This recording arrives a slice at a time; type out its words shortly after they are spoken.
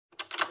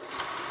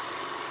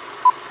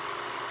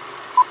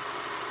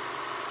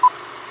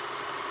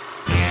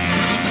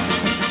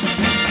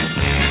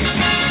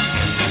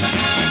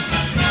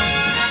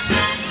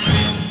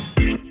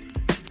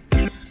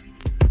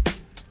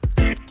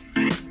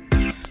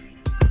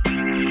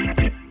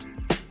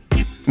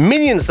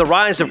Minions: The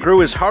Rise of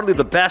Gru is hardly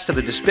the best of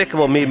the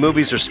Despicable Me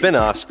movies or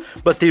spin-offs,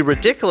 but the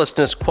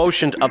ridiculousness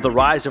quotient of The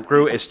Rise of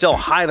Gru is still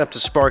high enough to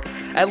spark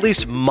at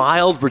least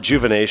mild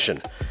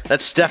rejuvenation.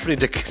 That's Stephanie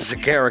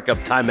Zacaric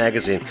of Time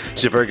Magazine.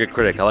 She's a very good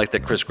critic. I like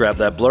that Chris grabbed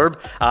that blurb.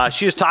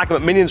 She is talking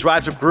about Minions: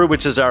 Rise of Gru,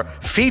 which is our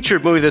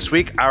featured movie this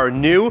week, our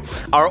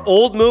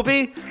old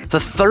movie, the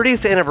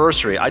 30th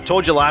anniversary. I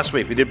told you last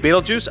week, we did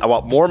Beetlejuice. I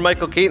want more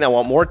Michael Keaton. I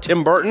want more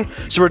Tim Burton.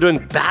 So we're doing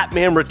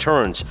Batman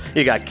Returns.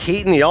 You got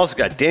Keaton. You also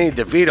got Danny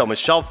DeVito,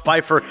 Michelle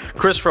Pfeiffer,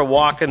 Christopher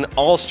Walken,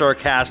 all-star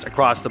cast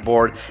across the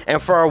board.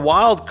 And for our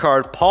wild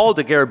card, Paul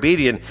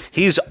DeGarabedian,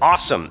 he's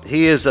awesome.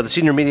 He is the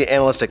senior media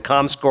analyst at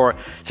ComScore.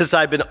 Since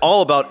I've been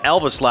all about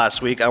Elvis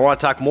last week, I want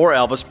to talk more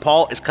Elvis.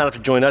 Paul is kind of to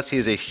join us. He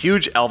is a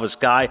huge Elvis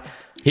guy.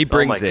 He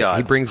brings it.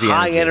 He brings the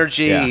high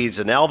energy. Yeah. He's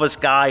an Elvis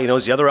guy. He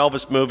knows the other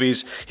Elvis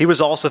movies. He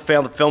was also a fan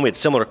of the film. We had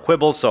similar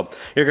quibbles, so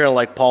you're going to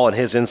like Paul and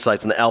his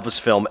insights on the Elvis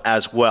film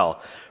as well.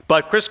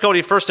 But Chris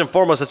Cote, first and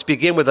foremost, let's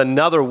begin with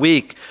another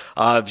week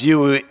of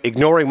you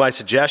ignoring my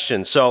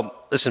suggestions. So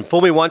listen,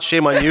 fool me once,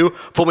 shame on you.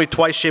 Fool me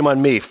twice, shame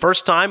on me.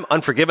 First time,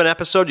 Unforgiven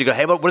episode, you go,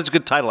 hey, what is a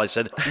good title? I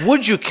said,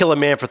 would you kill a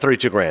man for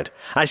 $32,000?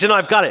 I said, no,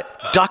 I've got it.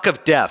 Duck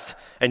of Death.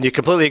 And you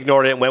completely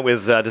ignored it and went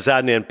with does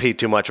Adnan pee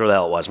too much, or the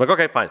hell it was. I'm like,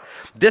 okay, fine.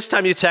 This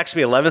time you text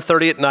me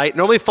 11:30 at night.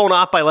 Normally phone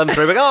off by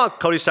 11:30. Like, oh,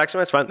 Cody's texting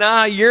me. It's fine.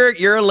 Nah,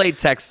 you're a late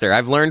texter.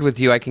 I've learned with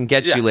you, I can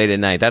get you late at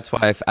night. That's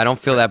why I don't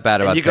feel that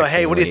bad about. And you go,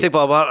 hey, what do you think?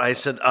 Blah blah. I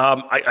said,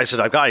 I've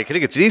got it. I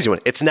think it's an easy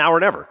one. It's Now or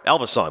Never.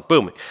 Elvis song.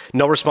 Boom.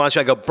 No response.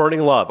 I go, Burning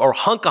Love or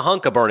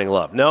Hunka Burning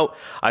Love. No,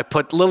 I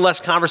put a little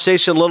less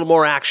conversation, a little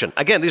more action.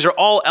 Again, these are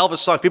all Elvis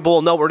songs. People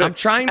will know what we're doing. I'm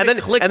trying to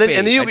clickbait.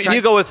 And then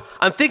you go with,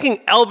 I'm thinking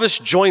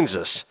Elvis joins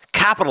us.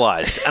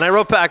 Capitalized. And I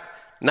wrote back,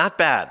 not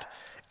bad.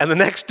 And the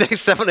next day,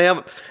 7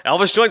 a.m.,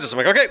 Elvis joins us. I'm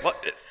like, okay, well,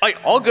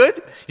 all good.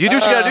 You do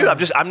what you got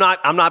to do. I'm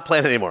not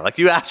playing anymore. Like,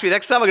 you ask me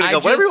next time, I'm going to go,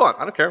 whatever you want.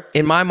 I don't care.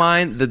 In my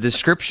mind, the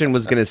description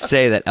was going to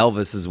say that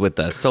Elvis is with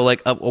us. So,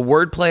 like, a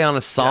wordplay on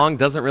a song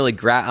doesn't really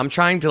grab. I'm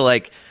trying to,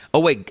 like, oh,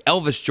 wait,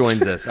 Elvis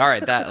joins us. All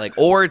right, that, like,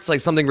 or it's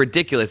like something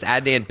ridiculous,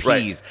 Adnan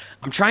peas.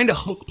 Right. I'm trying to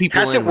hook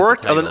people in. Has it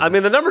worked? I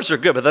mean, the numbers are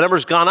good, but the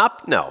numbers gone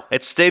up? No.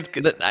 It stayed.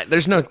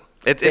 There's no.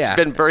 It's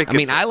been very good. I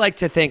mean, I like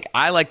to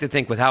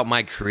think without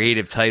my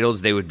creative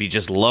titles, they would be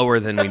just lower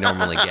than we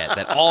normally get.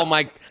 That all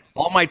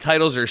my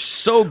titles are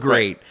so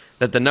great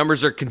that the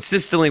numbers are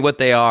consistently what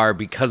they are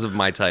because of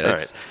my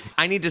titles. Right.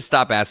 I need to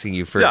stop asking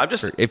you for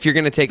if you're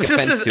going to take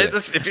offense to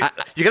it.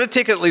 You're going to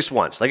take it at least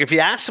once. Like if you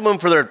ask someone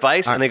for their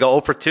advice and they go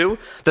 0 for 2,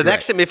 the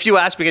next time if you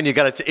ask me again, you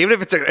got to even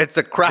if it's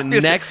the crappiest. The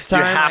next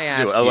time you have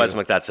to do it. Otherwise, I'm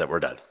like, that's it. We're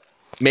done.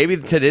 Maybe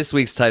to this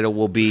week's title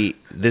will be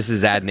 "This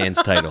is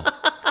Adnan's title."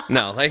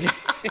 No, like.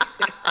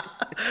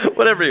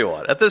 Whatever you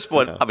want. At this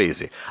point, I'm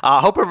easy.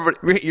 Hope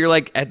everybody. You're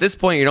like, at this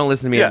point, you don't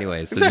listen to me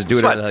anyway, so just do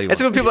whatever the hell you want.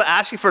 It's when people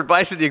ask you for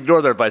advice and you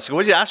ignore their advice.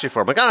 What did you ask me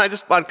for? I'm like, I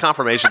just want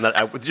confirmation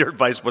that your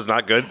advice was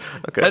not good.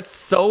 Okay. That's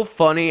so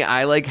funny.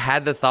 I like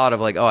had the thought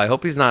of like, I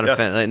hope he's not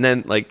offended, and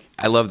then like.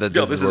 I love that.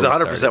 This is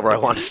 100% where I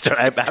want to start.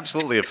 I'm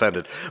absolutely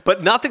offended.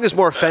 But nothing is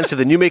more offensive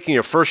than you making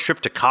your first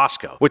trip to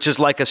Costco, which is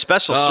like a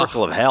special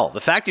circle of hell.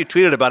 The fact you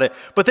tweeted about it,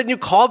 but then you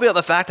called me on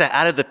the fact I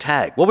added the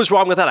tag. What was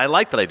wrong with that? I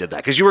like that I did that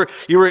because you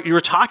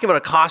were talking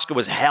about a Costco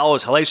was hell,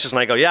 was hellacious, and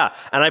I go, yeah.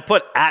 And I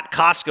put at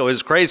Costco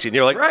is crazy, and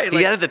you're like, right,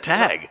 he added the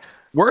tag.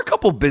 We're a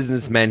couple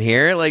businessmen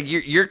here. Like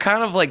you're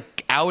kind of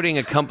like outing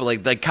a company.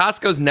 Like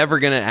Costco's never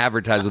going to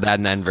advertise with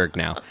Adnan Virk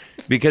now.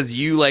 Because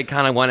you like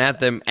kind of went at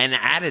them and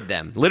added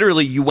them.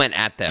 Literally, you went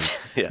at them.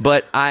 Yeah.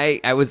 But I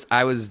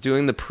was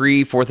doing the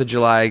pre-4th of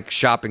July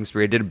shopping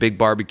spree. I did a big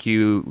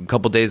barbecue, a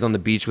couple days on the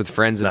beach with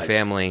friends and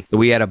family.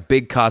 We had a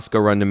big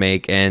Costco run to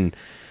make, and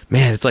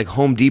man, it's like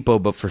Home Depot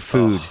but for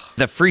food.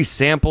 The free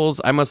samples.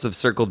 I must have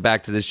circled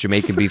back to this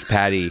Jamaican beef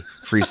patty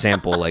free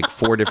sample like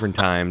 4 different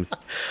times.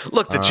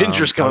 Look, the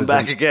ginger's coming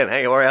back again.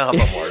 Hey, I'll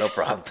have more. No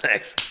problem.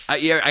 Thanks. I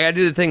got to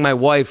do the thing my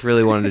wife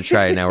really wanted to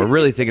try it now. We're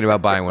really thinking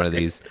about buying one of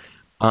these.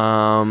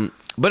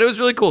 But it was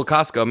really cool,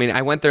 Costco. I mean,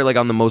 I went there like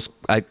on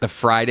the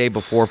Friday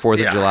before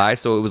 4th of July,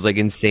 so it was like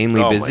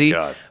insanely busy. My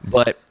God.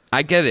 But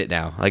I get it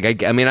now.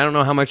 Like, I mean, I don't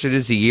know how much it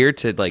is a year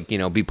to like,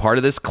 be part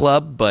of this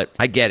club, but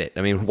I get it.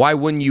 I mean, why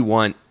wouldn't you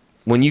want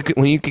when you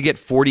could get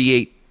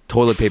 48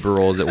 toilet paper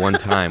rolls at one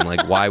time?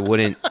 Like, why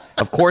wouldn't?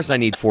 Of course, I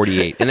need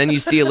 48. And then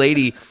you see a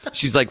lady,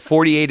 she's like,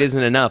 48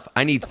 isn't enough.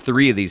 I need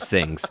 3 of these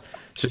things.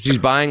 So she's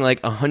buying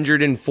like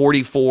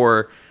 144,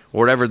 or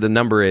whatever the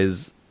number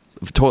is.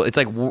 It's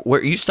like,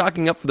 are you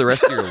stocking up for the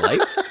rest of your life?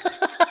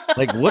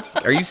 Like,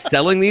 are you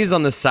selling these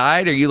on the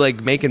side? Are you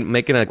like making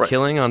a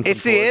killing on?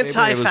 It's the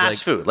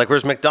anti-fast food. Like,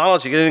 whereas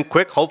McDonald's, you get in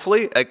quick,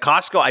 hopefully. At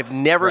Costco, I've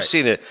never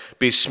seen it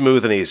be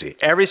smooth and easy.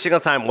 Every single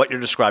time, what you're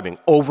describing,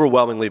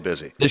 overwhelmingly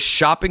busy. The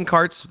shopping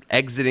carts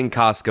exiting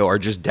Costco are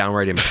just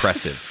downright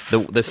impressive.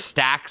 The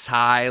stacks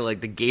high,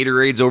 like the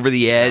Gatorades over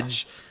the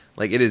edge.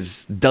 Like it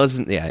is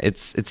doesn't yeah,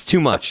 it's too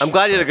much. I'm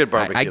glad you had a good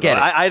barbecue. I get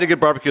it. I had a good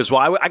barbecue as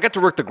well. I got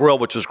to work the grill,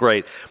 which was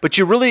great. But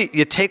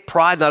you take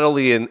pride not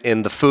only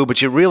in the food,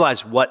 but you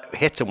realize what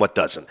hits and what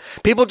doesn't.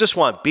 People just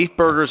want beef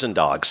burgers and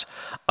dogs.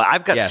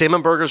 I've got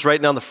salmon burgers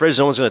right now in the fridge.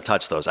 No one's going to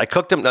touch those. I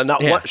cooked them.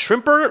 One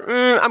shrimp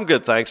burger. I'm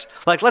good, thanks.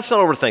 Like, let's not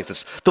overthink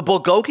this. The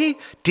bulgogi,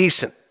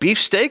 decent. Beef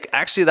steak,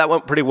 actually, that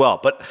went pretty well.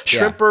 But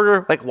shrimp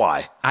burger, like,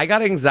 why? I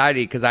got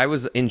anxiety because I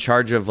was in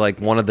charge of like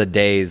one of the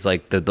days,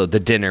 like the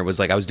dinner was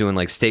like I was doing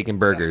like steak and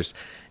burgers,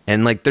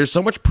 and like there's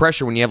so much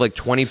pressure when you have like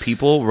 20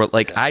 people.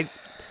 Like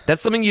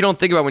that's something you don't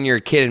think about when you're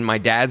a kid. And my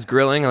dad's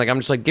grilling, like I'm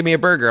just like, give me a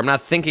burger. I'm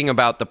not thinking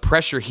about the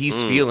pressure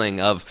he's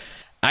feeling of.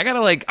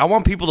 I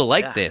want people to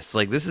like this.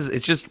 Like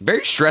it's just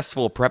very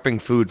stressful prepping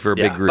food for a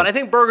big group. But I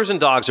think burgers and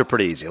dogs are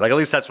pretty easy. Like at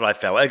least that's what I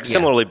found. Like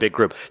similarly big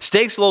group.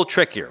 Steak's a little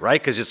trickier, right?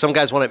 Because some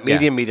guys want it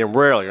medium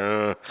rare.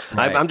 Like,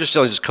 right. I'm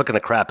just cooking the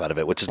crap out of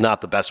it, which is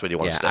not the best way you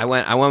want to steak.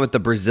 I went with the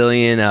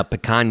Brazilian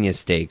picanha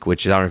steak,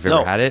 which I don't know if you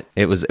ever had it.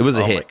 It was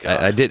a hit.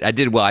 I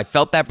did well. I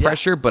felt that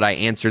pressure, but I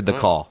answered the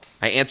call.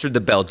 I answered the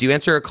bell. Do you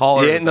answer a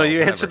call? You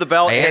answered the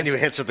bell and you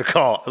answered the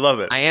call. I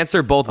love it. I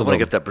answer both of them.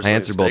 Get that Brazilian I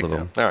answer both of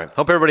them. All right.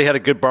 Hope everybody had a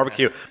good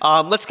barbecue.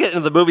 Let's get into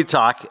the movie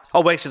talk.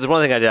 Oh, wait. So there's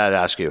one thing I did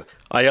ask you.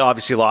 I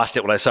obviously lost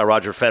it when I saw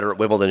Roger Federer at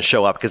Wimbledon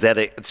show up because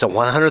it's a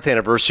 100th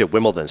anniversary of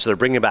Wimbledon, so they're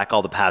bringing back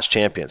all the past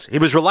champions. He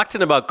was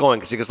reluctant about going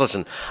because he goes,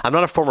 listen, I'm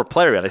not a former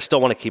player yet. I still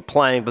want to keep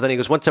playing. But then he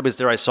goes, once I was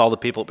there, I saw the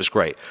people. It was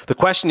great. The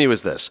question to you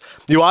is this.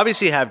 You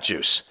obviously have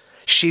juice.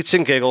 Sheets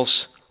and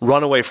giggles,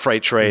 runaway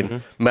freight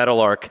train,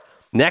 Meadowlark.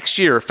 Next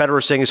year,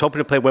 Federer saying he's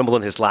hoping to play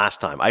Wimbledon his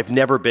last time. I've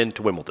never been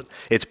to Wimbledon.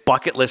 It's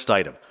bucket list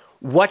item.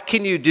 What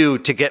can you do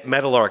to get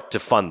Meadowlark to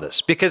fund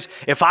this? Because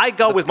if I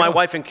go with my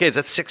wife and kids,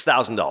 that's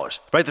 $6,000,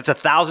 right? That's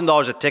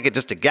 $1,000 a ticket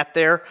just to get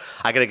there.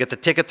 I got to get the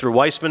ticket through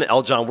Weissman,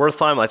 L. John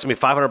Wertheim. That's going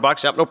to be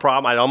 $500. Yep, no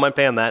problem. I don't mind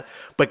paying that.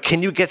 But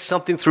can you get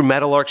something through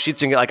Meadowlark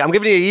Sheets and like I'm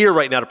giving you a year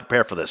right now to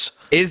prepare for this.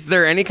 Is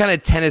there any kind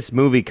of tennis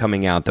movie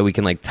coming out that we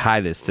can like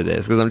tie this to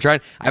this? Because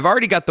I've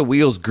already got the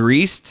wheels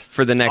greased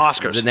for the next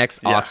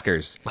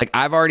Oscars. Like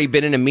I've already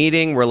been in a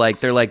meeting where like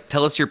they're like,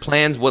 tell us your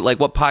plans. What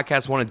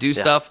podcasts want to do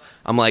stuff.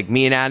 I'm like,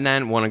 me and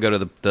Adnan want to go to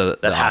the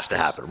that has to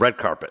happen. Red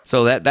carpet.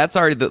 So that's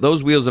already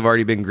those wheels have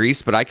already been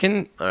greased. But I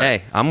can.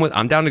 Right. Hey,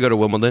 I'm down to go to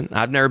Wimbledon.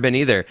 I've never been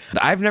either.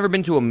 I've never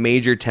been to a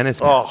major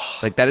tennis match.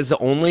 Like that is the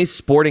only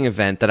sporting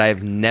event that I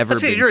have never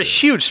been. You're a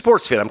huge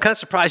sports fan. I'm kind of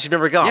surprised you've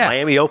never gone. Yeah.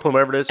 Miami Open,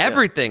 whatever it is.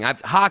 Everything.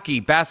 I've hockey,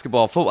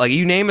 basketball, football. Like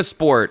you name a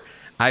sport,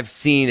 I've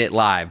seen it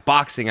live.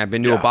 Boxing. I've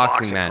been to a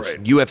boxing match.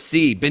 Great.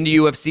 UFC. Been to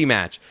UFC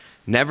match.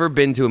 Never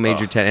been to a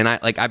major tennis,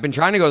 and I've been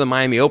trying to go to the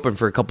Miami Open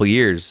for a couple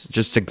years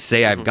just to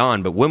say I've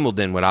gone, but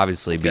Wimbledon would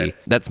obviously be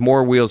that's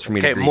more wheels for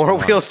me to grease. More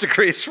wheels to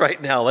grease right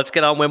now. Let's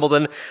get on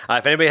Wimbledon.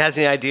 If anybody has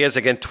any ideas,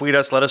 again, tweet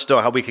us. Let us know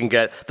how we can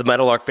get the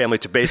Meadowlark family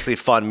to basically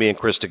fund me and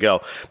Chris to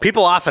go.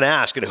 People often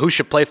ask, who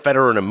should play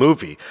Federer in a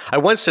movie? I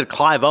once said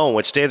Clive Owen,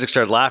 which Stanzik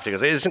started laughing. He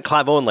goes, isn't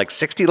Clive Owen like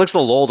 60? He looks a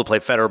little old to play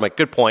Federer. I'm like,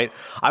 good point.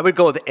 I would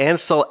go with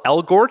Ansel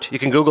Elgort. You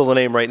can Google the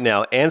name right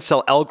now.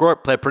 Ansel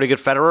Elgort, play a pretty good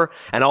Federer,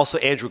 and also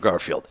Andrew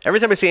Garfield. Every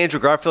time I see Andrew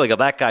Garfield, I feel like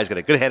that guy's got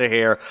a good head of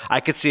hair. I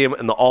could see him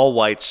in the all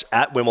whites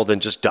at Wimbledon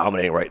just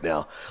dominating right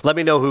now. Let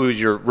me know who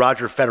your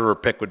Roger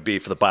Federer pick would be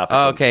for the biopic.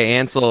 Oh, okay,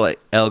 Ansel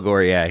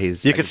Elgort, yeah,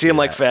 you can see him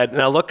like Fed.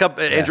 Now look up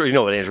Andrew. You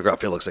know what Andrew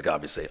Garfield looks like,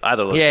 obviously.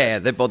 Either of those. Yeah,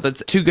 they're both.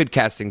 That's two good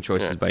casting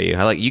choices by you.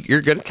 I like you.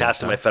 You're good at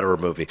casting my Federer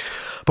movie.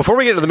 Before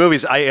we get into the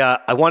movies,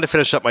 I wanted to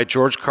finish up my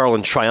George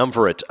Carlin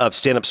triumvirate of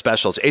stand-up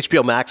specials.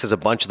 HBO Max has a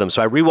bunch of them,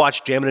 so I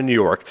rewatched Jammin' in New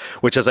York,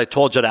 which, as I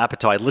told Judd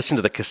Apatow, I listened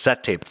to the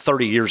cassette tape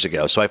 30 years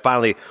ago, so I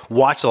finally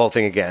watched the whole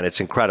thing again.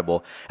 It's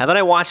incredible. And then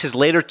I watched his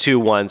later two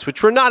ones,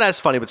 which were not as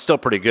funny, but still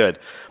pretty good.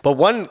 But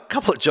one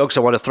couple of jokes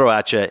I want to throw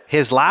at you.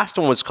 His last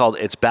one was called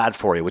It's Bad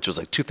For You, which was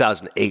like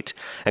 2008,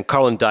 and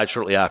Carlin died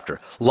shortly after.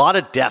 A lot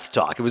of death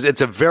talk.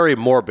 It's a very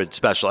morbid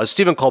special. As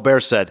Stephen Colbert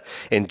said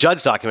in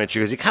Judd's documentary,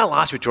 because he kind of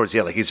lost me towards the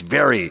end. Like he's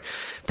very,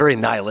 very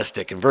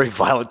nihilistic and very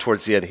violent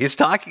towards the end. He's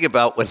talking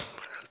about when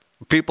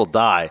people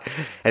die,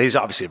 and he's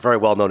obviously a very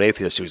well-known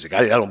atheist who's like,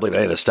 I don't believe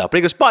any of this stuff. But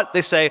he goes, but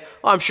they say,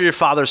 I'm sure your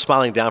father's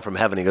smiling down from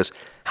heaven. He goes,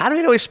 how do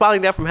you know he's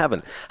smiling down from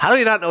heaven? How do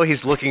you not know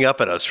he's looking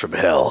up at us from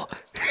hell?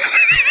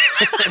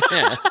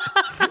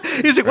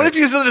 He's like, what if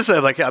you said this?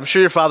 I'm like, I'm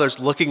sure your father's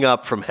looking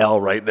up from hell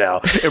right now,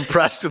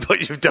 impressed with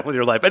what you've done with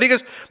your life. And he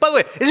goes, by the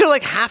way, is there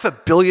like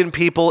 500 million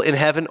people in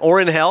heaven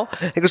or in hell?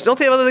 He goes, don't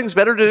they have other things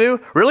better to do?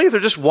 Really? They're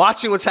just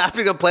watching what's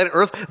happening on planet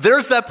Earth.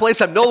 There's that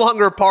place I'm no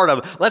longer a part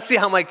of. Let's see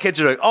how my kids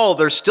are doing. Oh,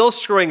 they're still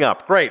screwing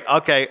up. Great.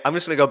 Okay. I'm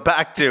just going to go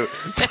back to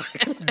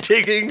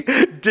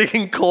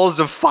digging coals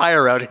of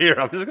fire out here.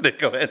 I'm just going to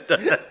go ahead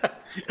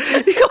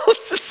and he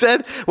also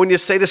said, when you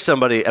say to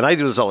somebody, and I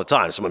do this all the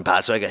time, someone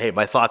passes away, I go, hey,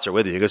 my thoughts are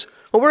with you. He goes,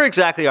 well, where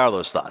exactly are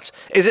those thoughts?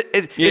 Is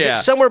it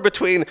somewhere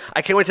between,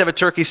 I can't wait to have a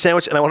turkey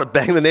sandwich and I want to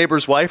bang the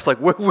neighbor's wife? Like,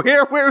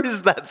 where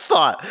is that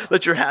thought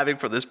that you're having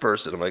for this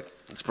person? I'm like,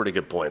 That's a pretty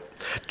good point.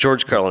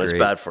 George Carlin is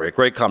bad for you.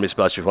 Great comedy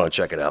special if you want to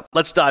check it out.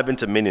 Let's dive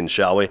into Minions,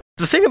 shall we?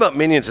 The thing about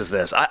Minions is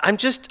this. I'm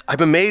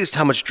amazed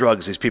how much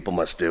drugs these people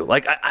must do.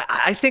 Like,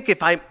 I think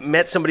if I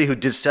met somebody who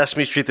did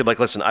Sesame Street, they'd be like,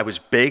 listen, I was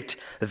baked.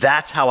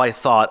 That's how I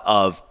thought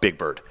of Big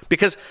Bird.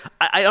 Because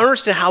I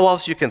understand how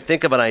else you can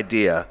think of an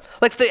idea.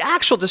 Like, the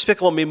actual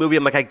Despicable Me movie,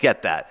 I'm like, I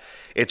get that.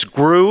 It's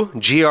Gru,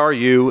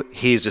 G-R-U.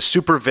 He's a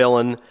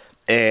supervillain.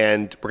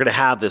 And we're going to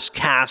have this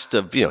cast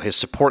of, his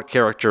support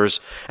characters,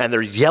 and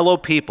they're yellow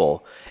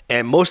people,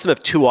 and most of them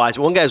have two eyes.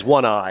 One guy has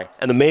one eye,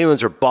 and the main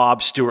ones are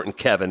Bob, Stuart, and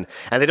Kevin,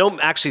 and they don't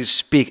actually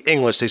speak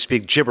English. They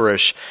speak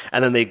gibberish,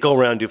 and then they go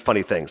around and do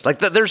funny things. Like,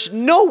 there's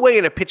no way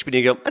in a pitch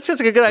meeting you go, that sounds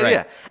like a good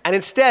idea. And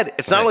instead,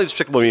 it's not only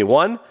Despicable Me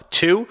 1,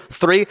 2,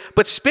 3,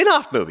 but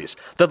spin-off movies.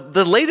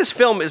 The latest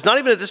film is not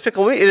even a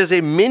Despicable Me. It is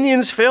a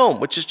Minions film,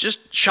 which is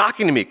just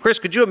shocking to me. Chris,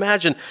 could you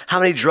imagine how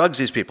many drugs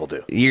these people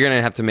do? You're going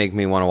to have to make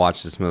me want to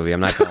watch this movie. I'm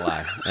not going to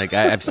lie. Like,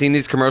 I've seen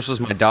these commercials.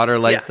 My daughter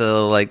likes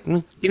to,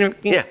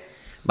 Yeah.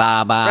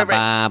 Ba ba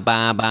ba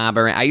ba ba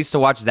ba. I used to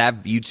watch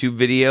that YouTube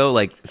video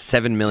like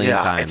 7 million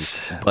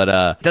times.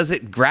 But does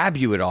it grab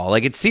you at all?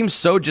 Like, it seems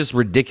so just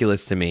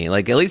ridiculous to me.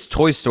 Like, at least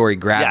Toy Story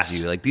grabs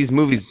you. Like, these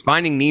movies,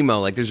 Finding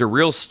Nemo, like, there's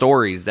real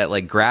stories that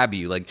like grab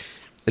you. Like,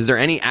 is there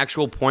any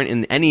actual point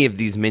in any of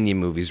these Minion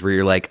movies where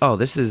you're like, oh,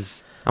 this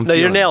is... No,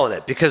 you're nailing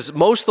it, because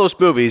most of those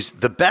movies,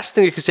 the best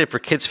thing you can say for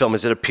kids' film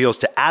is it appeals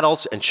to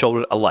adults and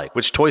children alike,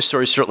 which Toy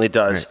Story certainly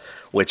does,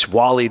 which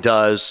WALL-E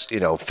does,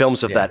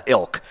 films of that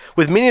ilk.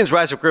 With Minions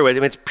Rise of Gru, I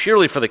mean, it's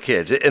purely for the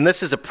kids, and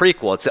this is a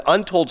prequel. It's the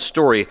untold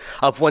story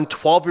of when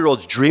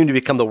 12-year-olds dream to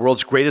become the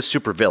world's greatest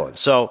supervillain.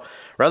 So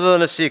rather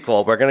than a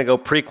sequel, we're going to go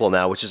prequel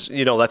now, which is,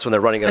 that's when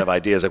they're running out of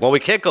ideas. Like, well, we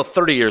can't go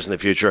 30 years in the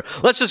future.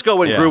 Let's just go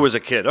when Gru was a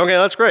kid. Okay,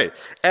 that's great.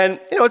 And,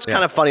 it's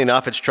kind of funny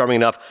enough. It's charming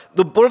enough.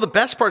 One of the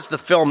best parts of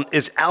the film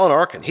is Alan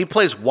Arkin. He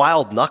plays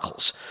Wild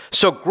Knuckles.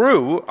 So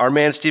Gru, our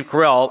man Steve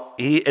Carell,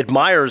 he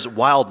admires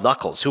Wild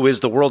Knuckles, who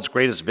is the world's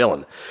greatest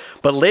villain.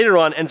 But later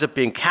on ends up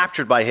being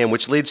captured by him,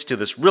 which leads to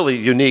this really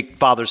unique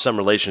father-son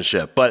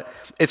relationship. But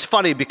it's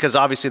funny because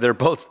obviously they're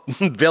both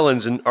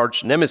villains and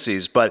arch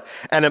nemesis, but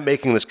end up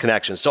making this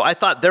connection. So I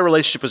thought their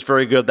relationship was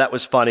very good. That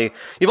was funny.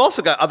 You've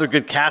also got other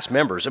good cast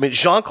members. I mean,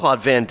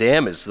 Jean-Claude Van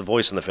Damme is the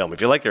voice in the film, if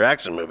you like your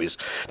action movies.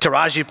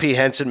 Taraji P.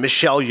 Henson,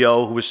 Michelle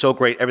Yeoh, who was so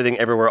great, Everything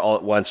Everywhere All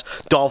at Once.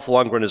 Dolph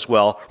Lundgren as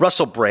well.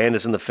 Russell Brand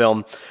is in the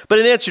film. But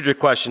in answer to your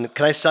question,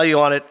 can I sell you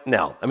on it?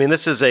 No. I mean,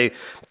 this is a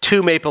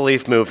 2 Maple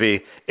Leaf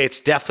movie. It's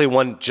definitely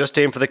one just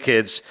aimed for the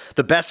kids.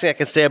 The best thing I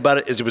can say about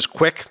it is it was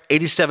quick,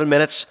 87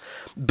 minutes.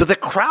 But the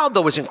crowd,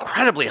 though, was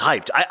incredibly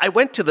hyped. I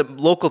went to the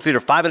local theater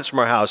 5 minutes from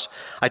our house.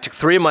 I took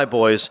 3 of my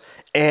boys,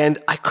 and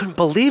I couldn't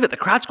believe it. The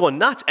crowd's going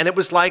nuts. And it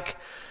was like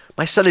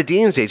my son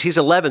Adin's age. He's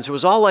 11, so it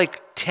was all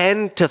like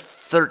 10 to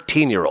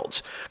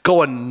 13-year-olds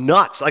going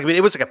nuts. Like, I mean,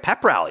 it was like a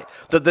pep rally.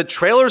 The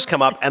trailers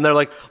come up, and they're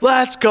like,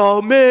 let's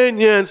go,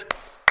 Minions.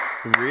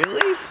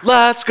 Really?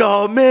 Let's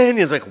go,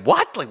 Minions. Like,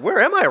 what? Like, where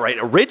am I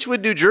right?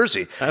 Ridgewood, New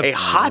Jersey. That's a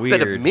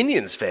hotbed of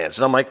Minions fans.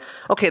 And I'm like,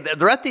 okay,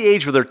 they're at the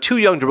age where they're too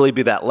young to really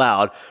be that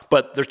loud,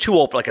 but they're too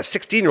old. Like, a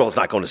 16-year-old's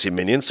not going to see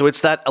Minions. So it's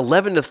that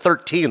 11 to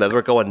 13 that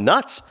they're going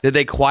nuts. Did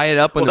they quiet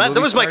up when that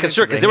was my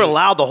concern, because they were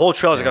loud the whole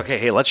trail. I was like, okay,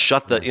 hey, let's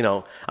shut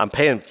the, I'm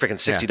paying freaking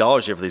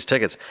 $60 here for these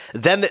tickets.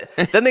 Then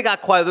they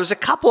got quiet. There was a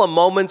couple of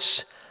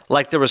moments...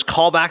 Like, there was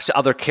callbacks to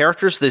other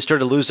characters. They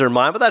started to lose their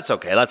mind, but that's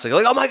okay. That's like,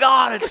 oh, my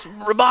God, it's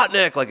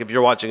Robotnik. Like, if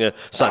you're watching a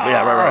son,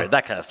 yeah, right,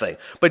 that kind of thing.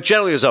 But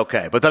generally, it was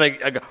okay. But then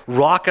I got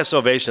raucous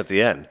ovation at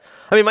the end.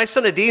 I mean, my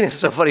son Adin is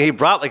so funny. He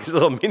brought, like, his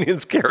little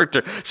Minions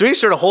character. So he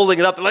started holding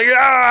it up. They're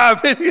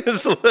like,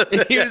 Minions.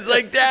 He was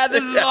like, Dad,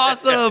 this is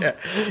awesome.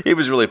 Yeah. He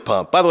was really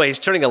pumped. By the way, he's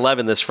turning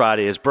 11 this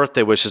Friday. His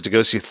birthday wish is to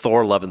go see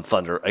Thor, Love and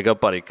Thunder. I go,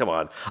 buddy, come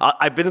on.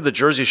 I've been to the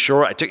Jersey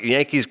Shore. I took a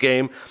Yankees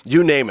game.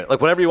 You name it. Like,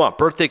 whatever you want.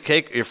 Birthday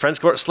cake. Your friends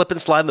go slip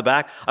and slide in the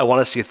back. I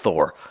want to see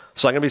Thor.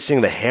 So I'm going to be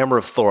seeing the Hammer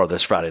of Thor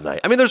this Friday night.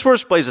 I mean, there's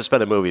worse places to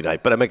spend a movie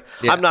night, but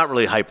I'm not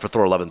really hyped for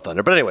Thor, Love and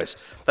Thunder. But anyways,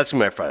 that's going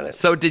to be my Friday night.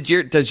 So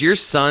does your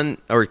son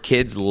or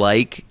kids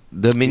like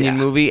the Minion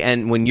movie?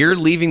 And when you're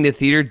leaving the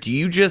theater, do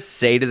you just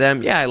say to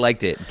them, yeah, I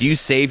liked it? Do you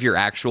save your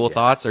actual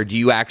thoughts, or do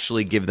you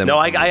actually give them... No,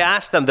 I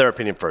asked them their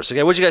opinion first.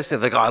 Okay, what'd you guys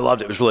think? They're like, oh, I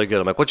loved it. It was really good.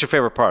 I'm like, what's your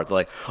favorite part? They're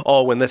like,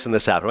 oh, when this and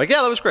this happened. I'm like,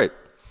 yeah, that was great.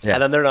 Yeah.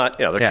 And then they're not,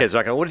 their kids are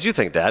not going, what did you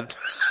think, Dad?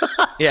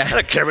 Yeah. I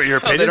don't care about your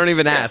opinion. They don't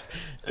even ask.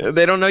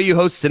 They don't know you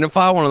host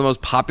Cinephile, one of the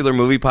most popular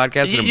movie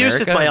podcasts in America.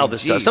 Yusuf, my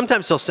eldest, does.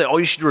 Sometimes he'll say, oh,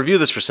 you should review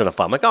this for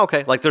Cinephile. I'm like, oh,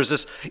 okay. Like, there's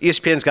this,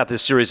 ESPN's got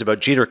this series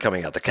about Jeter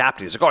coming out, the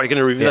captain. He's like, oh, are you going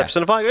to review that for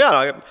Cinephile?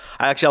 Yeah,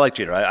 I like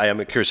Jeter. I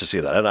am curious to see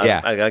that. And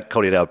I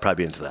Cody and I would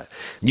probably be into that.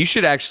 You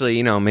should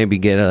actually, maybe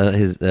get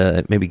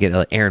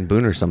Aaron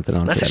Boone or something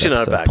on. That's actually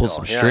not a bad pull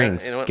some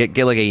strings.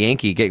 Get like a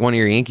Yankee. Get one of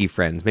your Yankee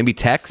friends. Maybe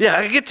Tex. Yeah,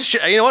 I could get to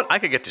share. You know what? I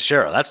could get to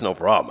share. that's no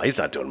problem. He's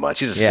not doing much.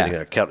 He's just sitting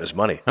there counting his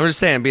money. I'm just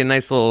saying, it'd be a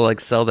nice little like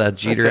sell that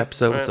Jeter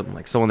episode with something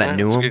like someone that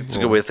knew him. It's a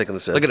good way of thinking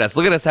this. Look at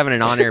us having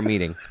an on-air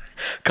meeting.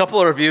 Couple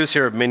of reviews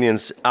here of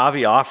Minions.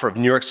 Avi Offer of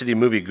New York City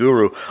movie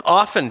guru.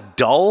 Often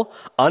dull,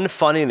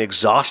 unfunny, and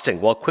exhausting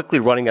while quickly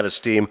running out of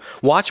steam.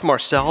 Watch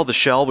Marcel the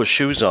Shell with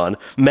Shoes On,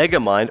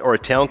 Megamind, or A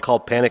Town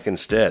Called Panic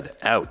instead.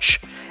 Ouch.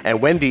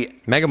 And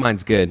Wendy...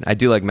 Megamind's good. I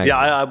do like Megamind.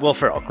 Yeah, Will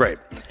Ferrell, great.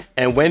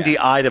 And Wendy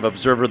Ide of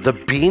Observer, the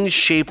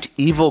bean-shaped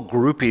evil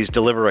groupies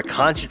deliver a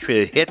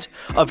concentrated hit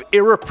of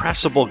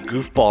irrepressible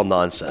goofball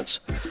nonsense.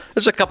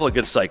 There's a couple of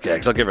good sight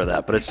gags, I'll give her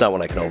that, but it's not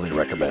one I can only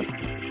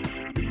recommend.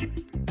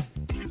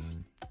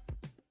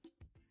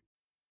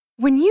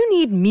 When you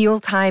need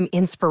mealtime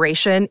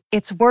inspiration,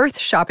 it's worth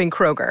shopping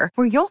Kroger,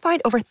 where you'll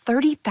find over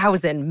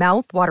 30,000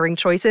 mouth-watering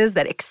choices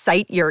that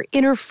excite your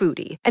inner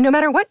foodie. And no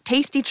matter what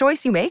tasty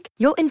choice you make,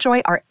 you'll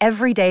enjoy our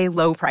everyday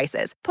low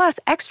prices, plus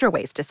extra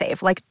ways to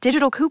save, like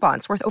digital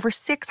coupons worth over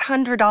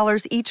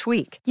 $600 each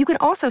week. You can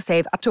also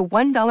save up to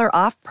 $1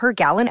 off per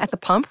gallon at the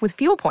pump with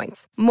fuel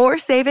points. More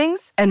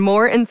savings and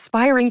more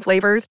inspiring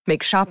flavors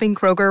make shopping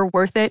Kroger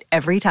worth it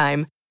every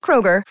time.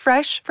 Kroger,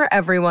 fresh for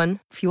everyone.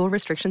 Fuel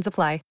restrictions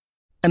apply.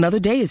 Another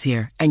day is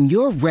here, and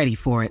you're ready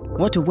for it.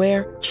 What to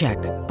wear? Check.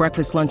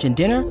 Breakfast, lunch, and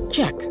dinner?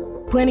 Check.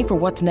 Planning for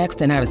what's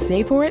next and how to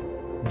save for it?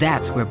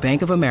 That's where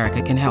Bank of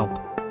America can help.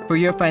 For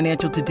your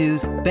financial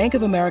to-dos, Bank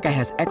of America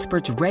has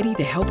experts ready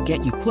to help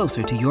get you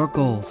closer to your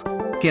goals.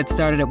 Get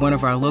started at one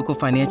of our local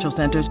financial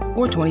centers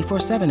or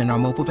 24/7 in our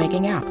mobile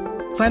banking app.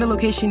 Find a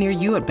location near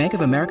you at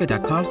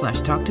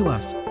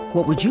bankofamerica.com/talktous.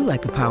 What would you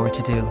like the power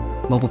to do?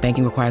 Mobile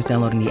banking requires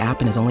downloading the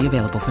app and is only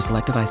available for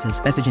select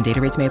devices. Message and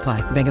data rates may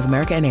apply. Bank of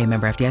America N.A.,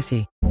 member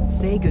FDIC.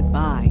 Say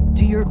goodbye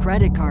to your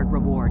credit card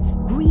rewards.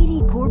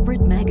 Greedy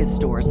corporate mega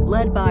stores,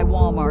 led by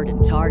Walmart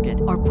and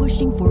Target, are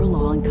pushing for a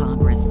law in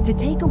Congress to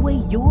take away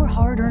your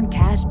hard-earned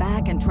cash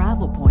back and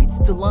travel points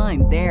to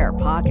line their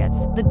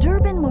pockets. The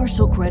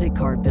Durbin-Marshall credit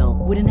card bill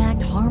would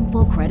enact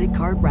harmful credit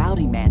card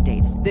routing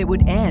mandates that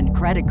would end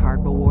credit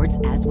card rewards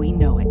as we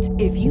know it.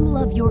 If you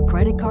love your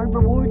credit card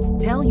rewards,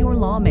 tell your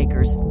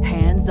lawmakers,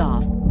 hands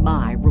off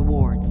my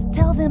rewards.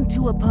 Tell them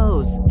to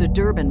oppose the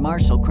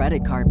Durbin-Marshall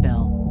credit card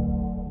bill.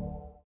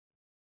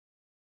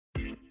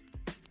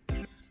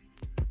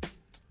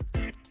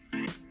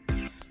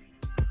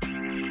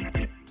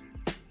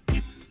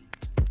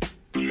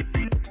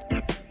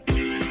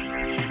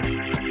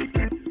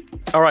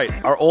 All right,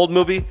 our old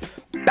movie,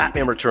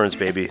 Batman Returns,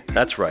 baby.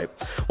 That's right.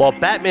 While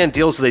Batman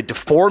deals with a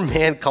deformed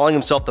man calling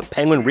himself the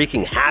Penguin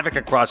wreaking havoc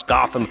across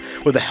Gotham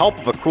with the help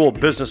of a cruel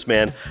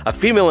businessman, a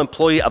female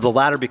employee of the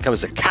latter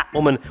becomes a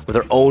Catwoman with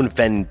her own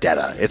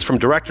vendetta. It's from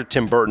director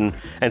Tim Burton,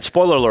 and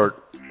spoiler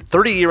alert,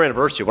 30-year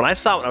anniversary. When I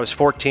saw it when I was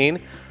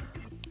 14,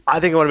 I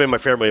think it would have been my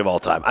favorite movie of all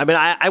time. I mean,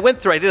 I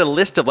did a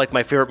list of like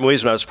my favorite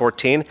movies when I was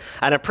 14,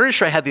 and I'm pretty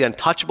sure I had The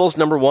Untouchables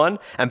 #1,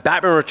 and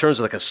Batman Returns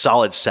was like a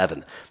solid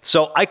 7.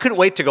 So I couldn't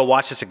wait to go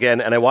watch this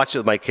again, and I watched it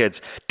with my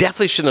kids.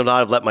 Definitely should not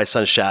have let my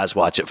son Shaz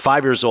watch it.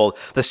 5 years old.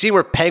 The scene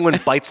where Penguin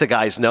bites the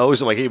guy's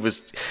nose, and like he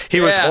was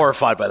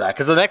horrified by that.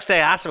 Because the next day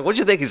I asked him, "What'd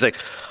you think?" He's like,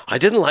 "I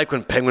didn't like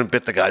when Penguin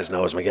bit the guy's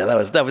nose." I'm like, yeah,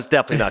 that was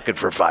definitely not good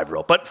for a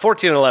 5-year-old. But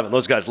 14 and 11,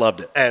 those guys loved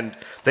it, and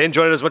they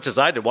enjoyed it as much as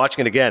I did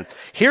watching it again.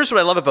 Here's what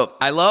I love about.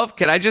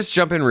 Can I just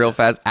jump in real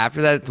fast?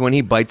 After that, when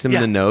he bites him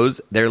in the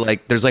nose, there's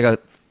like a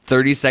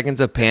 30 seconds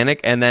of panic,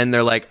 and then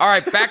they're like, all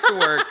right, back to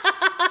work.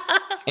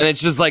 And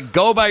it's just like,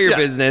 go about your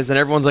business, and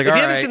everyone's like, all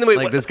right. Seen the movie,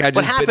 like, this guy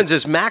what happens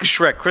is Max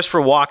Schreck, Christopher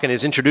Walken,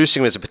 is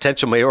introducing him as a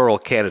potential mayoral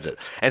candidate.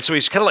 And so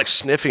he's kind of like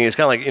sniffing. He's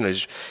kind of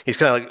like, he's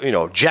kind of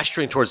like,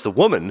 gesturing towards the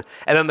woman.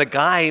 And then the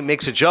guy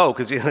makes a joke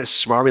because he's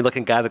this smarmy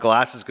looking guy with the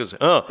glasses goes,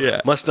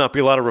 must not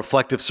be a lot of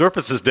reflective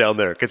surfaces down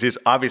there because he's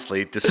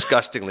obviously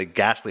disgustingly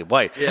ghastly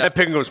white. Yeah. And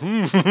Penguin goes,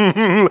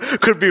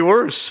 could be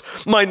worse.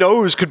 My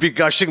nose could be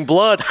gushing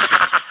blood.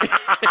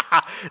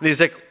 And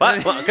he's like,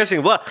 what?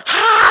 Gushing blood?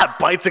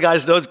 Bites the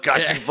guy's nose,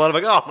 gushing blood.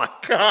 I'm like, oh my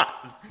God.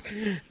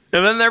 And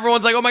then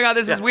everyone's like, oh my God,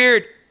 this is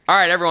weird. All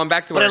right, everyone,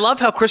 back to work. But I love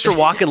how Christopher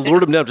Walken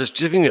lured him down, just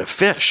giving him a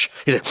fish.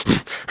 He's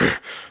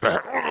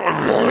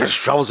like,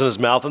 shovels in his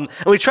mouth. And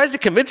when he tries to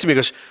convince him, he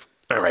goes,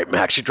 all right,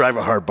 Max, you drive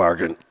a hard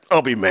bargain.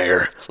 I'll be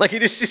mayor. Like, he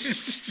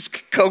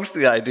just coaxed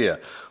the idea.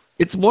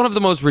 It's one of the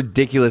most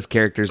ridiculous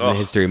characters in the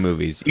history of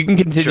movies. You can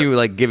continue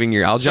like giving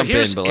your. I'll jump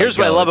in. But here's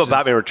what I love about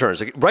Batman Returns.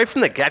 Like, right from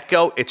the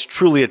get-go, it's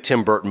truly a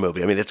Tim Burton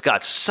movie. I mean, it's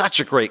got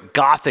such a great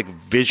gothic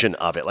vision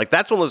of it. Like,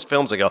 that's one of those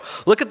films I go,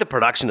 look at the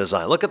production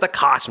design, look at the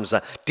costume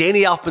design.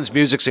 Danny Elfman's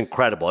music's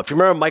incredible. If you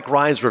remember Mike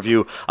Ryan's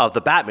review of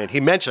the Batman, he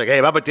mentioned, like, hey,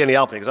 how about Danny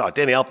Elfman? He goes, oh,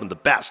 Danny Elfman, the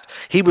best.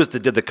 He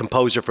did the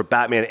composer for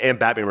Batman and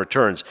Batman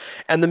Returns.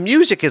 And the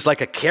music is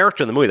like a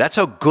character in the movie. That's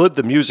how good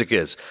the music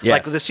is. Yes.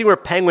 Like the scene where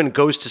Penguin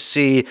goes to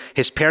see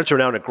his parents are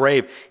now in a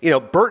grave.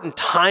 Burton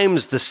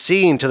times the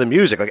scene to the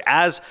music. Like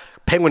as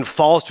Penguin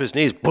falls to his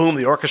knees. Boom,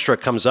 the orchestra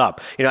comes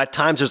up. At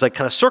times there's like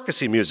kind of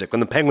circusy music when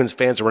the Penguins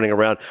fans are running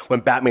around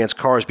when Batman's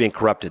car is being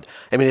corrupted.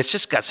 I mean, it's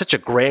just got such a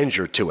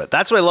grandeur to it.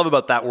 That's what I love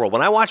about that world.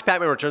 When I watch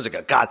Batman Returns, I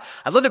go, God,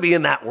 I'd love to be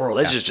in that world.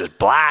 It's just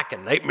black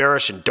and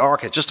nightmarish and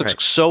dark. It just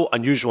looks so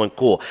unusual and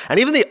cool. And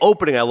even the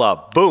opening I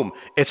love. Boom.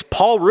 It's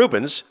Paul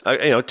Rubens,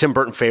 Tim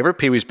Burton favorite,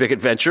 Pee-wee's Big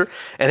Adventure,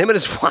 and him and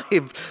his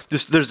wife,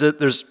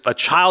 there's a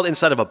child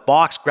inside of a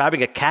box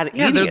grabbing a cat and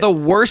eating they're it. the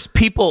worst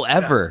people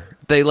ever.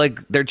 They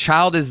their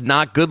child is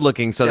not good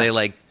looking, so they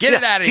get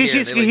it out of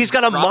here. He's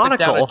got a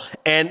monocle,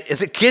 and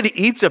the kid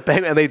eats a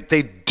penguin, and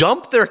they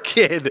dump their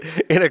kid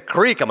in a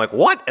creek. I'm like,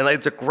 what? And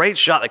it's a great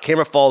shot. The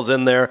camera falls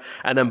in there,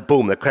 and then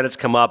boom, the credits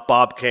come up.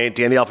 Bob Kane,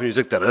 Danny Elfman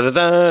music. Da, da, da,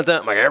 da, da.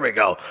 I'm like, here we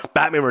go.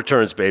 Batman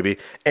Returns, baby.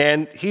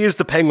 And he is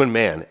the Penguin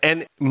Man.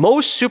 And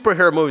most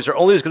superhero movies are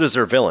only as good as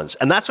their villains,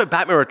 and that's why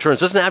Batman Returns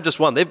doesn't have just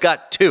one. They've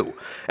got two,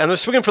 and they're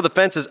swinging for the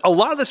fences. A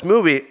lot of this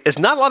movie is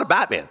not a lot of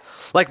Batman.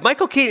 Like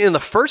Michael Keaton in the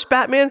first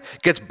Batman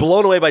gets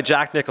blown away by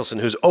Jack Nicholson,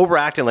 who's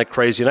overacting like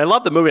crazy. And I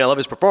love the movie, I love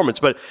his performance,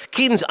 but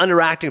Keaton's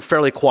underacting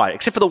fairly quiet,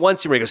 except for the one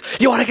scene where he goes,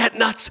 you want to get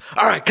nuts?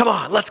 All right, come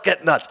on, let's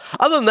get nuts.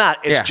 Other than that,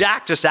 it's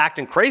Jack just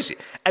acting crazy.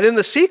 And in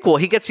the sequel,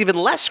 he gets even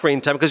less screen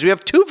time because we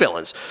have two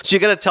villains. So you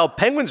got to tell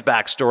Penguin's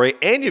backstory,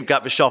 and you've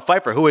got Michelle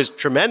Pfeiffer, who is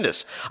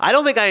tremendous. I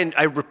don't think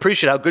I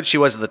appreciate how good she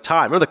was at the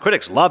time. I remember the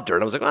critics loved her,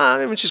 and I was like,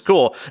 I mean, she's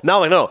cool.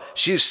 Now I know.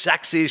 She's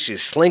sexy,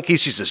 she's slinky,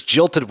 she's this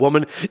jilted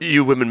woman.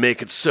 You women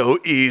make it so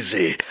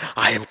easy.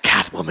 I am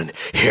Catwoman,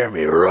 hear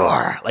me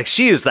roar. Like,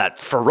 she is that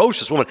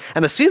ferocious woman.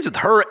 And the scenes with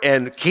her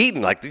and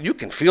Keaton, like, you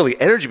can feel the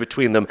energy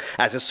between them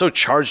as it's so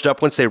charged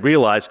up once they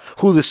realize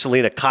who this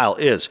Selina Kyle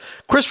is.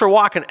 Christopher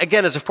Walken,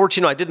 again, as a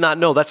 14-year-old, I did not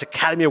know. That's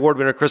Academy Award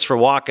winner Christopher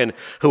Walken,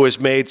 who has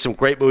made some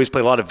great movies,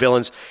 played a lot of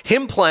villains.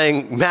 Him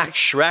playing Max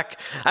Schreck.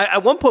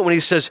 At one point when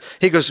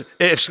he goes,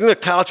 if Selina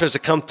Kyle tries to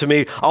come to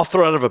me, I'll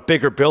throw her out of a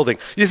bigger building.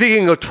 You think you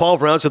can go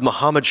 12 rounds with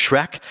Muhammad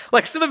Schreck?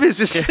 Like, some of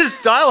his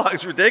dialogue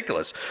is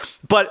ridiculous.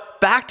 But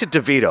back to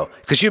DeVito,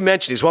 because you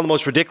mentioned he's one of the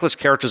most ridiculous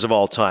characters of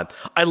all time.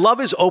 I love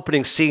his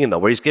opening scene, though,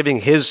 where he's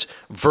giving his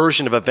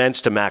version of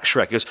events to Max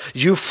Schreck. He goes,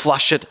 you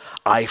flush it,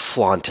 I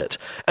flaunt it.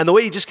 And the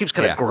way he just keeps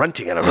kind of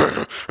grunting at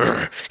him.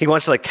 He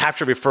wants to,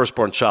 capture every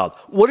firstborn child.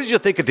 What did you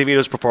think of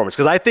DeVito's performance?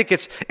 Because I think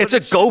it's a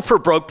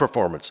go-for-broke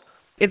performance.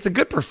 It's a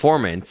good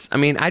performance. I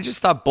mean, I just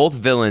thought both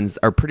villains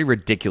are pretty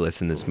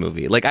ridiculous in this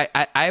movie. Like,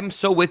 I'm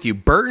so with you.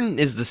 Burton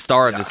is the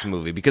star of this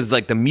movie because,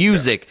 the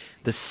music,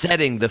 the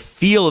setting, the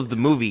feel of the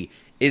movie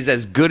is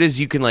as good as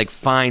you can,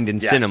 find in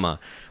cinema.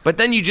 But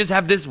then you just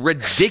have this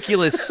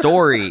ridiculous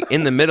story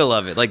in the middle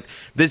of it. Like,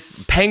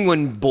 this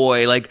penguin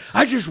boy,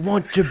 I just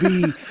want to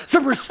be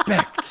some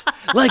respect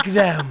like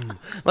them.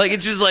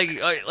 It's just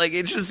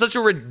it's just such a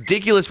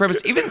ridiculous premise.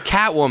 Even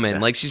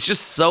Catwoman, she's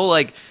just so,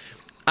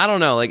 I don't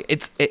know,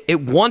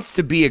 it wants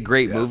to be a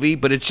great movie,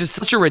 but it's just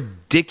such a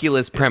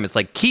ridiculous premise.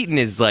 Keaton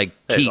is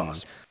Keaton.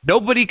 Awesome.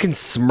 Nobody can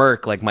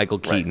smirk like Michael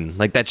Keaton.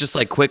 Right. That just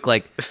quick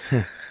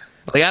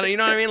you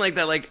know what I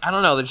mean? I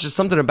don't know. There's just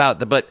something about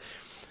that. But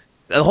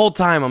the whole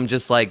time I'm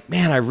just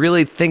man, I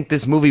really think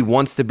this movie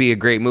wants to be a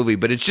great movie,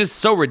 but it's just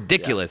so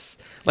ridiculous.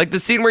 Yeah.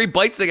 The scene where he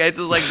bites the guy, it's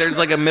just there's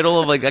a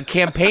middle of a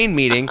campaign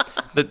meeting.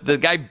 The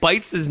guy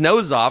bites his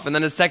nose off, and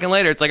then a second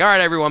later, it's all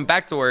right, everyone,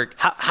 back to work.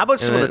 How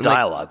about some of the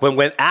dialogue? When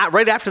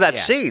right after that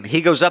scene,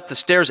 he goes up the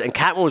stairs, and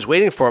Catwoman was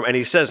waiting for him, and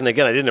he says, and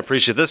again, I didn't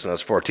appreciate this when I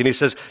was 14, he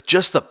says,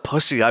 just the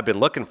pussy I've been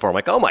looking for. I'm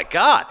like, oh my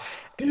God.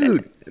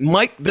 Dude,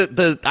 Mike,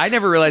 I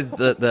never realized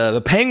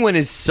the penguin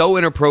is so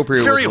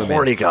inappropriate. Very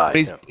horny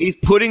guy. He's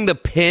putting the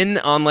pin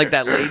on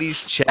that lady's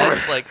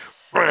chest,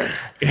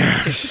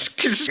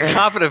 just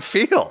confident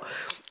feel.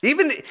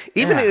 Even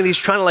when he's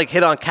trying to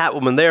hit on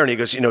Catwoman there, and he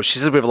goes, she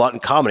says we have a lot in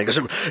common. He goes,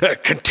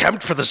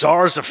 contempt for the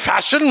czars of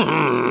fashion,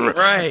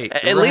 right?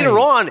 And later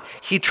on,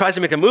 he tries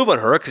to make a move on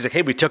her because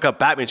hey, we took out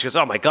Batman. She goes,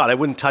 oh my God, I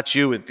wouldn't touch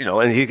you,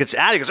 And he gets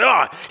at it. He goes,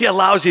 oh, you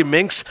lousy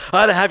minx,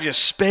 I ought to have you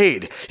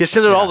spayed. You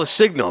sent out all the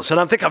signals, and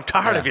I'm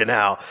tired of you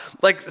now.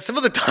 Some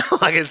of the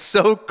dialogue is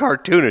so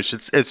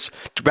cartoonish. It's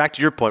back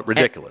to your point,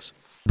 ridiculous.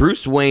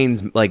 Bruce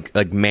Wayne's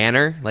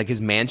manor,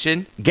 his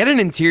mansion, get an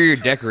interior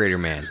decorator,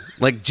 man.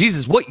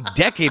 Jesus, what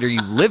decade are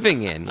you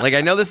living in? I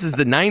know this is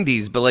the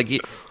 90s, but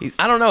he's,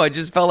 I don't know, it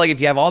just felt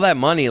if you have all that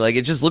money,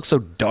 it just looks so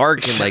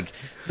dark, and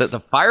the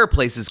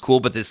fireplace is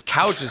cool, but this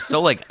couch is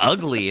so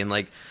ugly,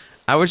 and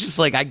I was just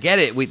I get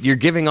it, you're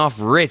giving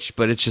off rich,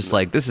 but it's just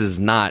this is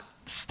not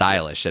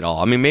stylish at all.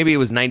 I mean, maybe it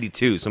was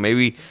 92, so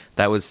maybe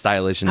that was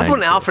stylish in 92. How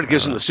about when Alfred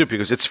gives him the soup? He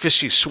goes, it's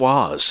fishy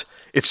schwas.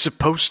 It's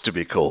supposed to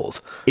be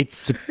cold. He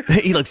spits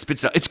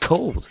it out. It's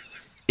cold.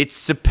 It's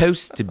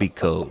supposed to be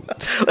cold.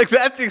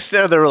 That's the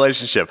extent of their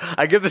relationship.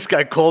 I give this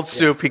guy cold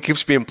soup. He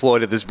keeps me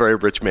employed at this very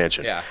rich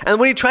mansion. Yeah. And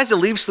when he tries to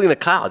leave Selina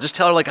Kyle, just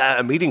tell her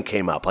a meeting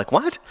came up.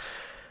 What?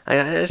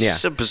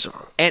 It's so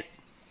bizarre.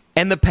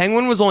 And the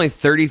Penguin was only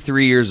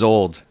 33 years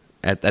old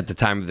at the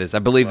time of this. I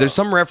believe there's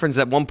some reference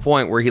at one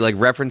point where he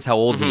referenced how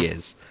old he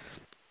is.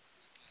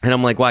 And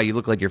I'm like, wow, you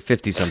look like you're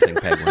 50-something,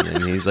 Penguin.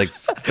 And he's like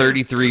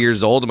 33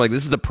 years old. I'm like,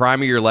 this is the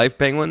prime of your life,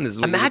 Penguin? This is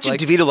what Imagine you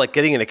look DeVito like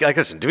getting in like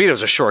listen,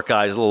 DeVito's a short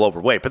guy, he's a little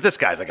overweight, but this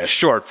guy's like a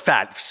short,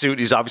 fat suit.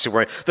 He's obviously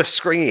wearing the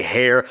stringy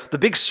hair, the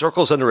big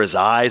circles under his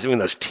eyes, I mean,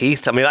 those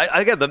teeth. I mean,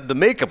 I get the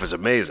makeup is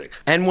amazing.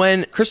 And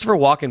when Christopher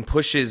Walken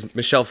pushes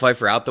Michelle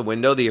Pfeiffer out the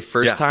window the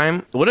first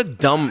time, what a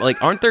dumb,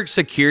 like, aren't there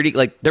security,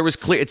 like, there was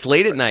clear, it's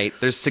late at night,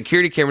 there's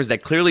security cameras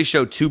that clearly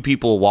show two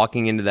people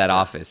walking into that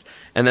office.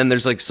 And then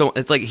there's like, so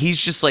it's like, he's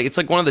just like, it's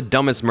like one of the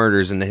dumbest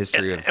murders in the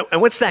history of.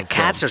 And what's that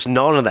cat starts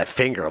gnawing on that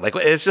finger? Like,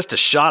 it's just a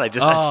shot.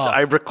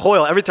 I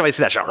recoil every time I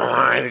see that shot.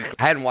 I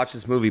hadn't watched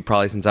this movie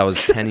probably since I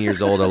was 10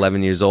 years old,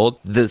 11 years old.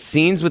 The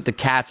scenes with the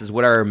cats is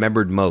what I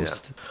remembered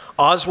most. Yeah.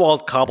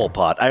 Oswald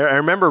Cobblepot. I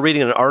remember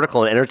reading an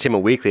article in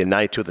Entertainment Weekly in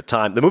 92 at the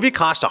time. The movie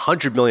cost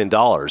 $100 million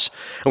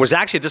and was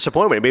actually a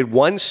disappointment. It made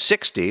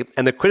 $160,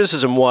 and the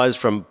criticism was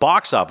from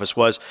box office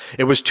was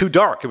it was too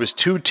dark. It was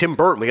too Tim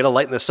Burton. We got to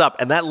lighten this up.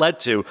 And that led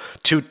to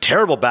two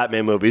terrible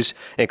Batman movies,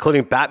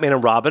 including Batman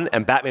and Robin,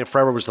 and Batman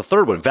Forever was the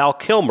third one. Val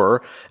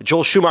Kilmer,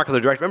 Joel Schumacher, the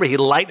director. Remember, he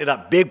lightened it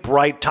up, big,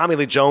 bright. Tommy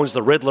Lee Jones,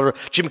 the Riddler.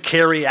 Jim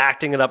Carrey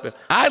acting it up.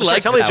 Tommy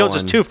Lee Jones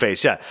is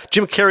Two-Face, yeah.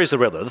 Jim Carrey's the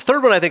Riddler. The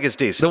third one I think is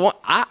decent. The one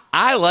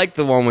I like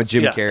the one with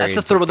Jim Carrey. That's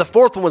the third one. The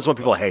fourth one was one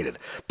people hated.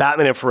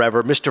 Batman and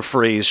Forever, Mr.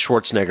 Freeze,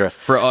 Schwarzenegger.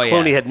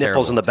 Clooney had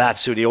nipples in the bat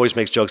suit. He always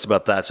makes jokes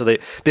about that. So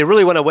they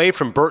really went away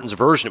from Burton's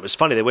version. It was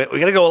funny. They went, we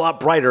got to go a lot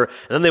brighter.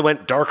 And then they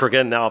went darker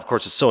again. Now, of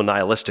course, it's so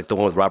nihilistic, the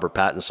one with Robert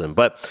Pattinson.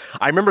 But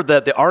I remember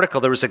the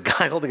article, there was a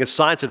guy holding a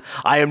sign that said,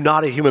 I am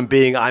not a human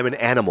being, I'm an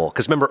animal.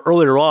 Because remember,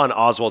 earlier on,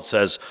 Oswald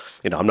says,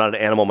 I'm not an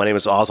animal, my name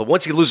is Oswald.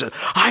 Once he loses it,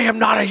 I am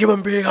not a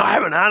human being, I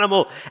am an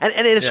animal. And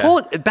it's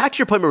whole, back to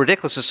your point of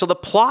ridiculousness. So the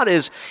plot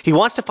is, he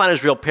wants to find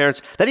his real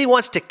parents, then he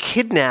wants to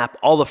kidnap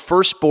all the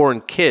firstborn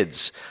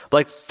kids.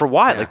 Like, for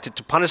what? Like,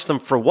 to punish them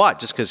for what?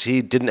 Just because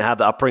he didn't have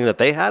the upbringing that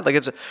they had? Like,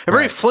 it's a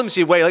very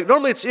flimsy way. Like,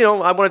 normally it's, I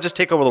want to just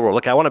take over the world.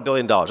 Like, I want $1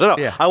 billion.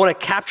 No, I want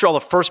to capture all the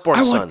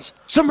firstborn sons.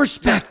 Some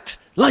respect.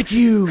 Like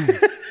you.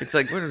 It's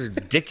like, what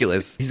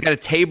ridiculous. He's got a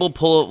table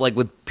full of, like,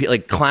 with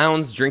like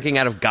clowns drinking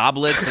out of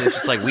goblets, and it's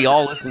just like, we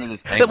all listen to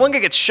this Penguin. That one guy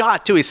gets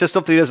shot, too. He says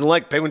something he doesn't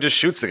like. Penguin just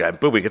shoots the guy.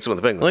 Boom, he gets him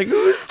with the Penguin.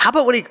 Like, how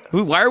about when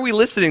why are we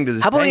listening to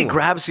this How about Penguin? when he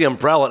grabs the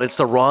umbrella and it's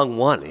the wrong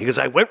one? He goes,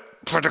 I went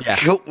for the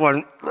cute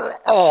one.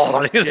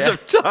 Oh, he ends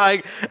up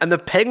dying. And the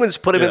Penguins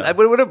put him in.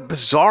 What a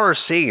bizarre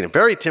scene.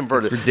 Very Tim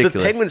Burton. It's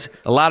ridiculous.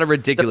 A lot of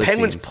ridiculous The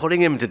Penguins scenes. putting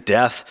him to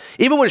death.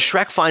 Even when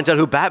Shrek finds out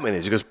who Batman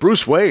is, he goes,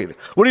 Bruce Wayne,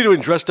 what are you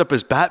doing dressed up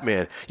as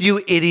Batman?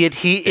 You idiot,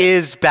 he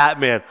is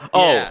Batman.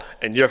 Oh,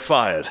 and you're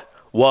fired.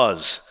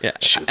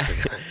 Shoots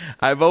the guy.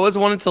 I've always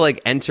wanted to, like,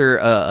 enter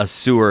a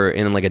sewer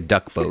in, like, a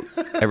duck boat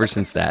ever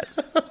since that.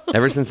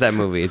 Ever since that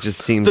movie, it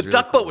just seems the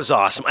duck boat was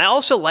awesome. I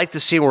also like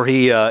the scene where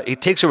he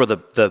takes over the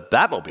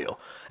Batmobile.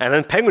 And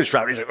then Penguin's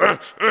driving. He's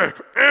like,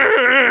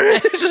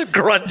 he's just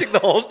grunting the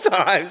whole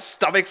time.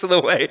 Stomach's in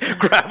the way,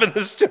 grabbing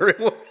the steering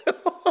wheel.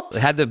 It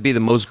had to be the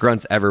most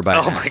grunts ever by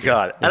now. Oh, my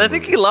God. And I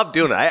think he loved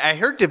doing it. I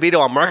heard DeVito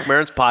on Mark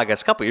Maron's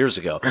podcast a couple years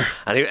ago.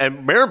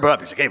 And Maron brought up,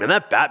 he's like, hey, man,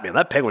 that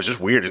Penguin was just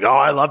weird. He's like,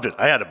 I loved it.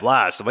 I had a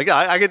blast. I'm like,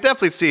 I could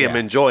definitely see him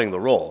enjoying the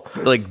role.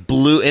 Like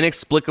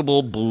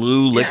inexplicable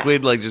blue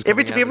liquid, like just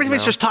every time he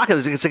starts talking,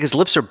 it's like his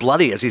lips are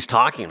bloody as he's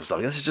talking and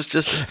stuff. This is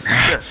just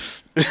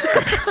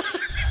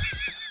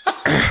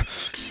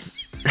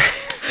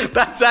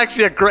That's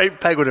actually a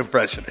great Penguin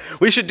impression.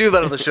 We should do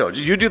that on the show.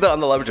 You do that on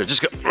the laboratory.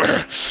 Just go,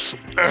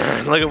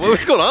 like,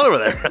 what's going on over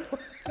there?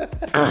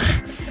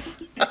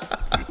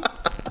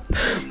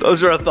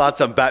 Those are our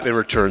thoughts on Batman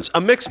Returns. A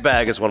mixed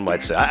bag, as one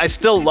might say. I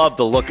still love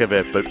the look of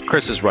it, but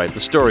Chris is right. The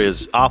story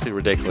is awfully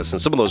ridiculous,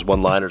 and some of those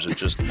one-liners are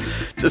just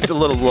a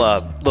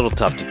little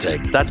tough to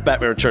take. That's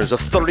Batman Returns, the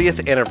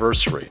 30th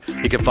anniversary.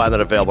 You can find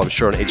that available, I'm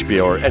sure, on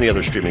HBO or any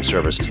other streaming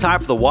service. It's time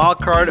for the wild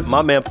card.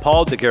 My man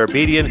Paul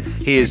DeGarabedian.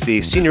 He is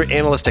the senior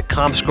analyst at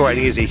ComScore, and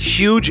he is a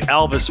huge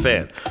Elvis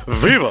fan.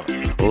 Viva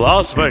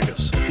Las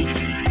Vegas!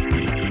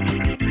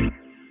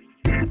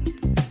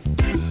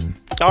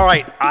 All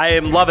right, I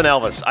am loving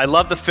Elvis. I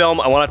love the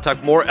film. I want to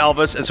talk more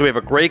Elvis, and so we have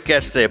a great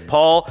guest today,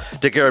 Paul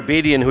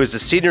DeGarabedian, who is the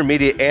senior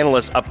media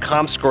analyst of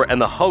ComScore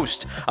and the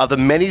host of the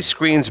Many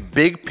Screens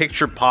Big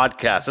Picture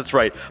podcast. That's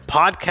right,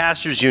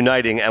 Podcasters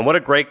Uniting, and what a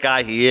great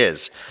guy he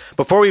is.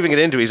 Before we even get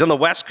into it, he's on the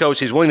West Coast.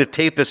 He's willing to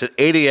tape this at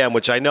 8 a.m.,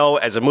 which I know,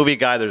 as a movie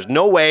guy, there's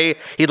no way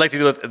he'd like to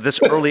do it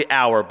this early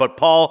hour. But,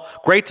 Paul,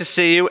 great to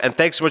see you, and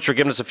thanks so much for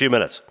giving us a few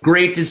minutes.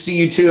 Great to see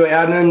you too,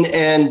 Adnan,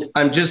 and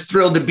I'm just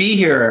thrilled to be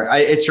here.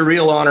 It's a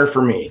real honor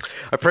for me.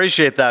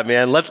 Appreciate that,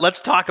 man. Let's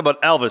talk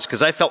about Elvis,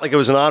 because I felt like it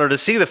was an honor to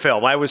see the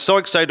film. I was so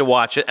excited to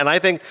watch it, and I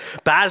think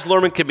Baz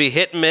Luhrmann can be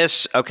hit and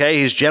miss. Okay,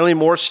 he's generally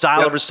more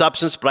style over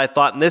substance, but I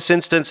thought in this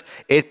instance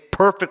it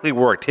perfectly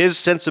worked. His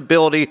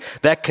sensibility,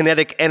 that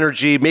kinetic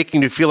energy,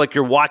 making you feel like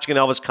you're watching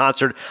an Elvis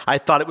concert. I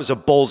thought it was a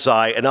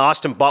bullseye. And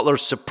Austin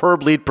Butler's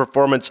superb lead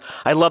performance.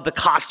 I love the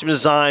costume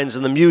designs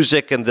and the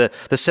music and the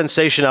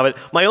sensation of it.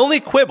 My only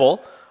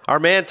quibble, Our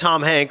man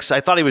Tom Hanks,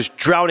 I thought he was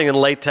drowning in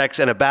latex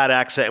and a bad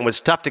accent and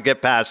was tough to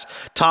get past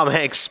Tom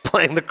Hanks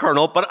playing the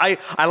Colonel. But I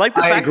like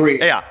the fact. I agree.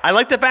 Yeah, I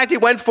like the fact he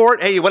went for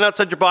it. Hey, you went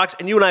outside your box,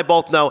 and you and I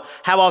both know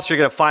how else are you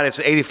going to finance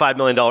an $85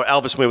 million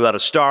Elvis movie without a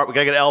star? We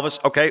got to get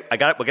Elvis. Okay, I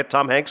got it. We'll get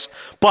Tom Hanks.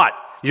 But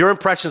your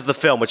impressions of the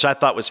film, which I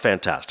thought was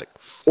fantastic.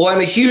 Well,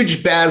 I'm a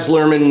huge Baz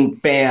Luhrmann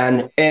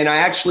fan, and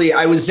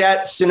I was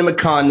at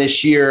CinemaCon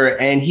this year,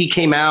 and he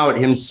came out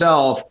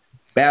himself,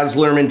 Baz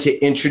Luhrmann, to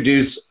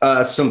introduce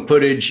some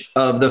footage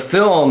of the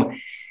film.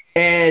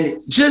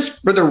 And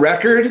just for the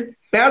record,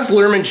 Baz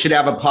Luhrmann should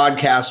have a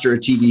podcast or a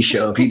TV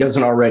show if he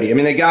doesn't already. I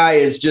mean, the guy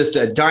is just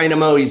a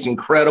dynamo. He's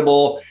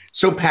incredible,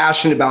 so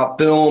passionate about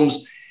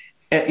films,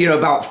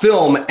 about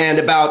film and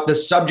about the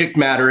subject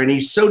matter, and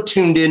he's so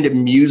tuned into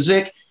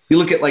music. You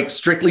look at like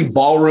Strictly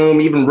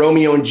Ballroom, even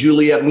Romeo and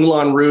Juliet,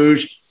 Moulin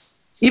Rouge,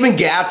 even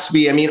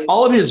Gatsby. I mean,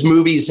 all of his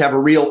movies have a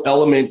real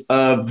element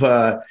of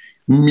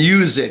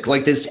music,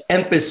 like this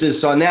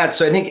emphasis on that.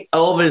 So I think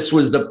Elvis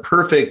was the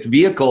perfect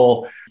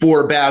vehicle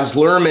for Baz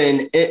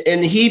Luhrmann.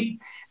 And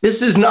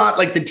this is not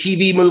like the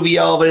TV movie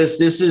Elvis.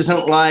 This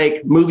isn't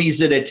like movies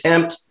that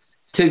attempt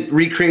to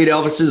recreate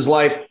Elvis's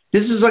life.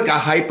 This is like a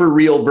hyper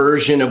real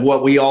version of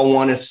what we all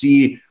want to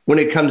see when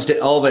it comes to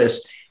Elvis.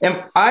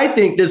 And I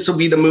think this will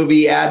be the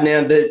movie,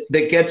 Adnan,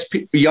 that gets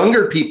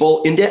younger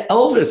people into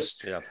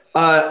Elvis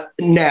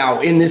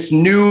now in this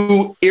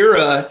new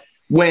era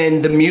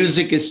when the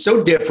music is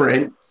so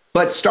different,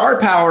 but star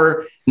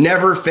power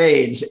never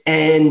fades.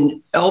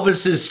 And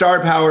Elvis's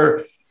star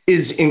power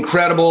is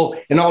incredible.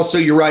 And also,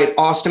 you're right,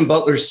 Austin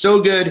Butler's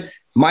so good.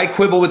 My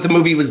quibble with the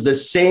movie was the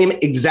same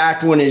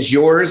exact one as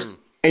yours.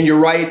 And you're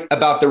right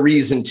about the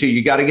reason, too.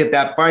 You got to get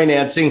that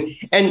financing.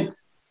 And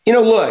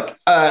look,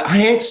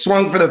 Hank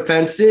swung for the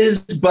fences,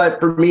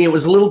 but for me, it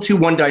was a little too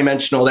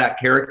one-dimensional, that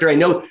character. I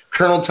know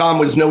Colonel Tom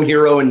was no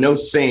hero and no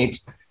saint,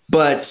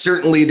 but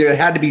certainly there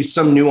had to be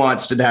some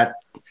nuance to that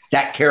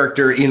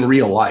character in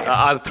real life.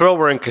 I'm thrilled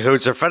we're in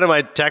cahoots. A friend of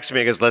mine texted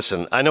me and goes,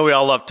 listen, I know we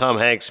all love Tom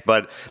Hanks,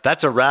 but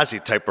that's a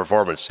Razzie-type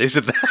performance. He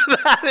said,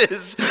 that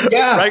is...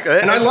 Yeah, right?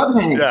 And I love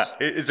Hanks.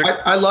 Yeah,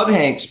 I love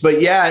Hanks,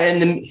 but yeah,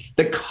 and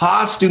the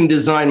costume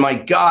design, my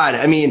God.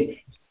 I mean...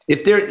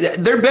 If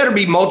there better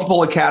be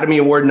multiple Academy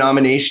Award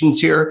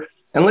nominations here,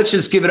 and let's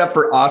just give it up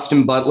for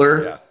Austin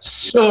Butler. Yeah.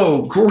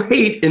 So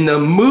great in the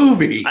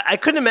movie. I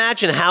couldn't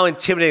imagine how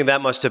intimidating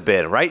that must have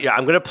been, right? Yeah,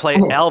 I'm going to play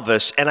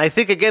Elvis. And I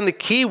think, again, the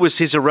key was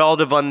he's a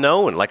relative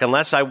unknown. Like,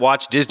 unless I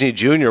watched Disney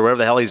Junior, whatever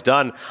the hell he's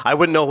done, I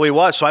wouldn't know who he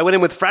was. So I went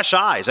in with fresh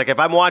eyes. Like, if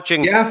I'm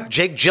watching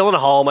Jake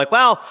Gyllenhaal, I'm like,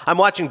 well, I'm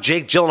watching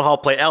Jake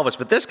Gyllenhaal play Elvis.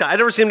 But this guy, I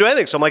never seen him do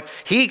anything. So I'm like,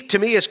 he, to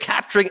me, is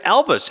capturing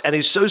Elvis. And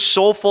he's so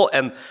soulful.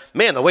 And,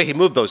 man, the way he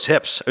moved those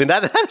hips. I mean,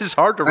 that is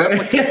hard to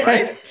replicate,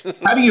 right?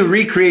 How do you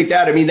recreate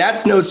that? I mean,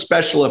 that's no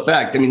special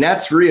effect. I mean,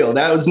 that's real.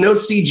 That was no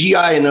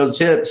CGI in those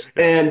hips.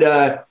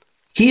 And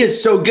he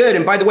is so good.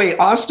 And by the way,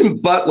 Austin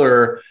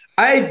Butler,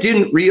 I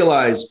didn't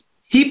realize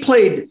he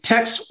played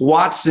Tex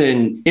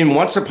Watson in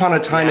Once Upon a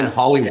Time in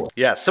Hollywood.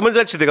 Yeah, someone's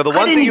mentioned the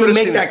one thing you would have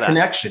seen that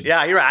connection.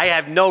 Yeah, you're right. I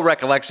have no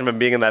recollection of him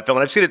being in that film,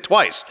 and I've seen it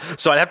twice,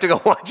 so I'd have to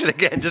go watch it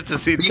again just to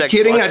see. Are you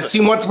kidding? Watson. I've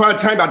seen Once Upon a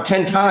Time about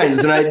 10 times,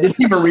 and I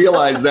didn't even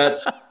realize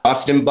that's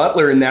Austin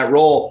Butler in that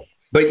role.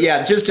 But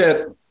yeah, just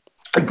a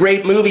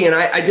great movie, and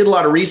I did a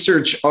lot of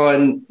research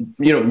on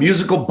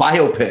musical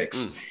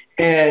biopics,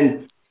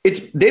 and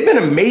they've been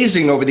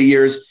amazing over the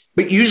years,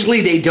 but usually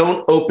they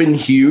don't open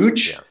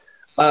huge. Yeah.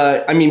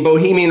 I mean,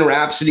 Bohemian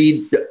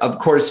Rhapsody, of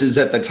course, is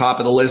at the top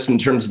of the list in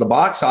terms of the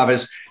box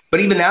office, but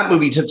even that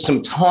movie took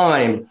some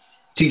time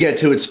to get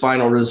to its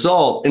final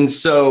result. And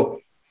so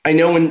I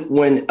know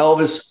when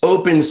Elvis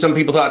opened, some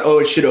people thought,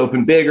 it should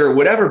open bigger or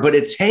whatever, but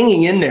it's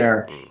hanging in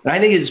there. And I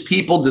think as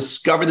people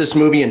discover this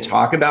movie and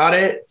talk about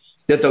it,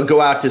 that they'll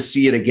go out to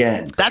see it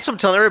again. That's what I'm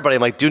telling everybody.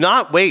 I'm like, do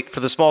not wait for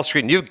the small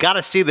screen. You've got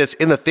to see this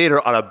in the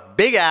theater on a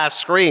big-ass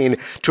screen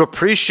to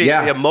appreciate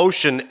the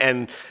emotion.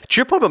 And to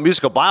your point about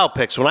musical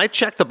biopics, when I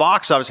checked the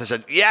box office, I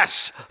said,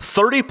 yes,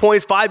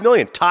 $30.5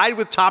 million, tied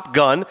with Top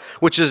Gun,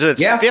 which is in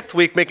its fifth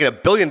week, making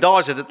 $1 billion.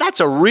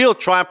 That's a real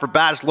triumph for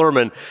Baz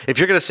Luhrmann. If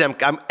you're going to say,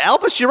 I'm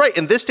Elvis, you're right,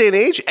 in this day and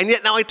age. And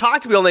yet now I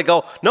talk to people and they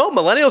go, no,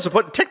 millennials are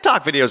putting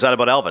TikTok videos out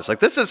about Elvis. Like,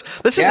 this is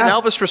an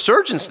Elvis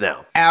resurgence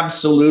now.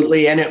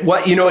 Absolutely. And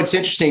it's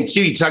interesting,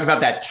 too. You talk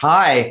about that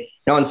tie.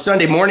 Now, on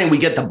Sunday morning, we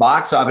get the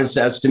box office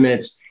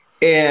estimates,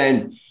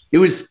 and it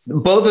was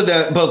both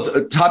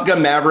Top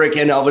Gun Maverick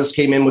and Elvis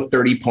came in with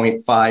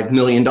 $30.5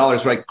 million. We're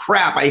like,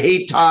 crap, I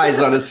hate ties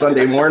on a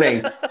Sunday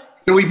morning.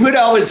 So we put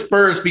Elvis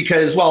first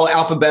because,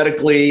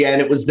 alphabetically,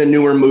 and it was the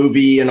newer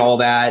movie and all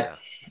that.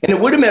 And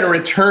it would have been a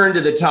return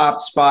to the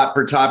top spot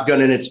for Top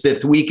Gun in its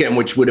fifth weekend,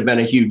 which would have been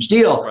a huge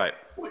deal. Right.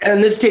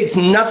 And this takes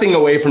nothing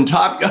away from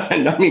Top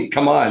Gun. I mean,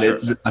 come on. Sure.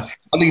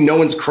 No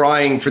one's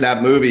crying for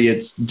that movie.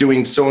 It's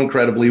doing so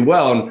incredibly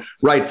well, and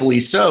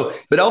rightfully so.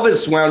 But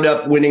Elvis wound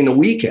up winning the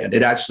weekend.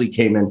 It actually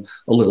came in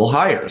a little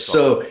higher.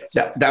 So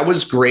that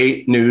was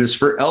great news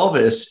for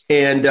Elvis.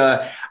 And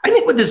I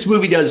think what this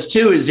movie does,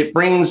 too, is it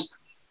brings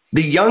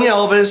the young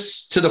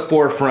Elvis to the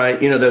forefront,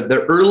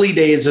 the early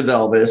days of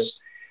Elvis.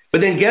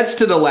 but then gets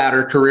to the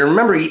latter career.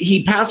 Remember,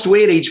 he passed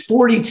away at age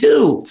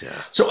 42. Yeah.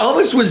 So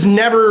Elvis was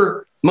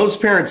never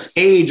most parents'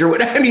 age or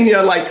what. I mean,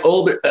 like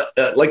older,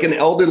 like an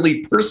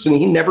elderly person.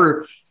 He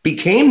never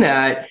became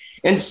that.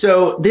 And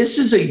so this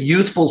is a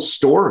youthful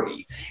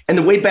story. And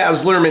the way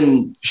Baz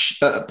Luhrmann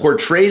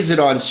portrays it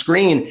on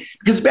screen,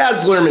 because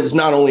Baz Luhrmann is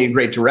not only a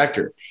great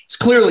director, he's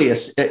clearly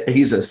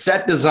he's a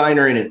set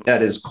designer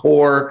at his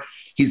core.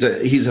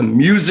 He's a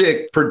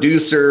music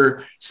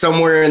producer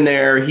somewhere in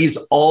there. He's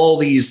all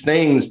these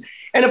things.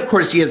 And of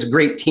course, he has a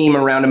great team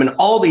around him and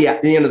all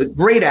the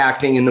great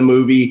acting in the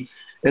movie,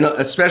 and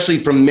especially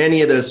from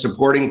many of the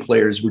supporting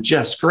players, were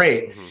just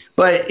great. Mm-hmm.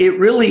 But it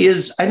really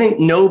is, I think,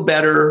 no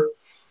better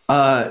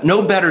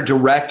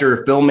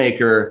director,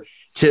 filmmaker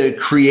to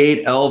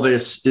create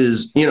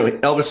Elvis's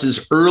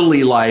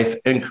early life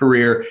and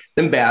career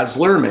than Baz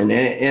Luhrmann,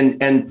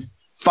 and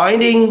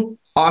finding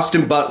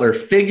Austin Butler,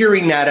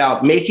 figuring that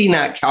out, making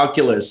that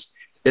calculus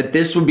that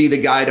this would be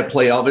the guy to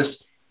play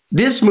Elvis.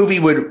 This movie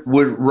would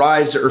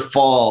rise or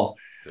fall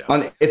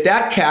on if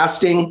that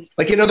casting,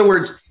 like in other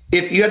words,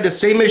 if you had the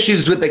same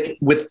issues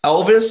with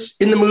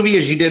Elvis in the movie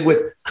as you did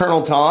with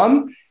Colonel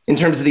Tom in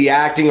terms of the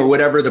acting or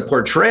whatever the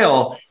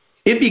portrayal,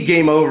 it'd be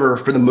game over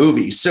for the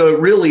movie. So it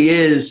really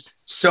is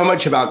so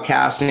much about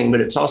casting, but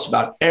it's also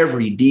about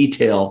every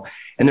detail.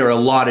 And there are a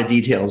lot of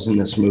details in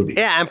this movie.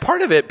 Yeah, and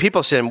part of it,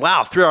 people saying,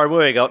 wow, 3-hour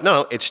movie. I go,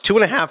 no, it's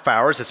 2.5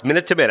 hours. It's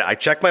minute to minute. I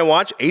checked my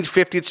watch,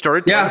 8:50 it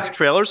started,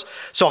 trailers.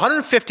 So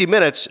 150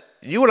 minutes,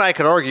 you and I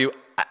could argue,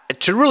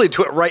 to really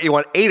do it right, you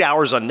want 8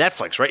 hours on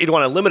Netflix, right? You'd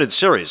want a limited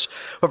series.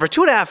 But for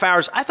 2.5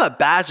 hours, I thought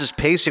Baz's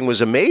pacing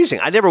was amazing.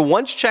 I never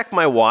once checked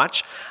my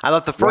watch. I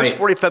thought the first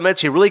 45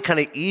 minutes, he really kind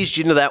of eased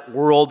you into that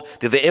world,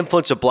 the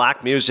influence of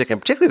black music, and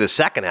particularly the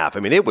second half.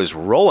 I mean, it was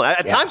rolling.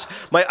 At times,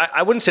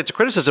 I wouldn't say it's a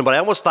criticism, but I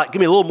almost thought, give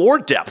me a little more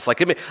depth.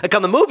 Like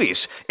on the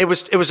movies, it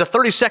was a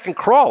 30-second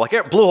crawl.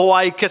 Like Blue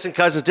Hawaii, Kissing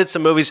Cousins, did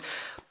some movies.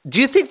 Do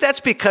you think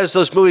that's because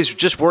those movies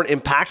just weren't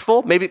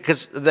impactful? Maybe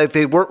because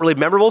they weren't really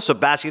memorable? So,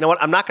 Bass, you know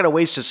what? I'm not going to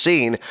waste a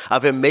scene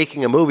of him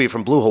making a movie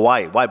from Blue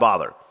Hawaii. Why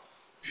bother?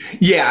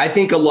 Yeah, I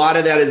think a lot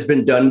of that has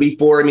been done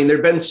before. I mean,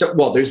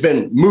 there's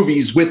been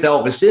movies with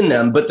Elvis in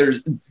them, but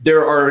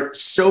there are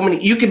so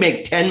many. You can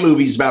make 10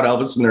 movies about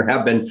Elvis, and there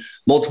have been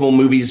multiple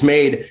movies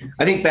made.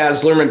 I think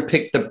Baz Luhrmann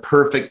picked the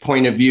perfect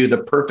point of view,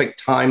 the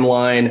perfect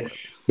timeline,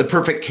 the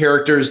perfect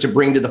characters to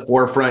bring to the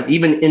forefront,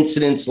 even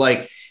incidents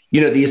like,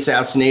 the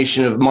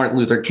assassination of Martin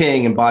Luther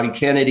King and Bobby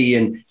Kennedy,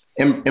 and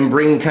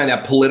bringing kind of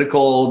that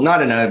political,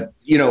 not in a,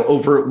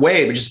 overt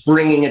way, but just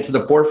bringing it to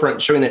the forefront,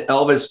 showing that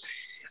Elvis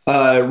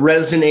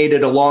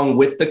resonated along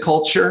with the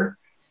culture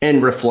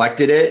and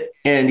reflected it.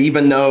 And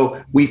even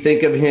though we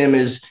think of him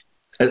as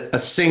a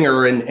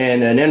singer and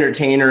an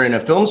entertainer and a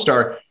film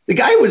star, the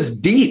guy was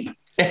deep.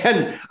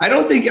 And I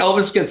don't think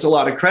Elvis gets a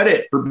lot of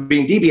credit for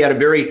being deep. He had a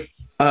very,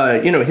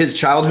 his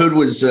childhood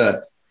was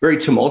very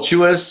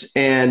tumultuous,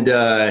 and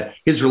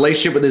his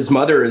relationship with his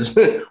mother is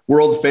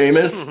world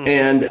famous. Mm-hmm.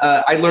 And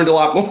I learned a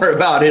lot more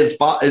about his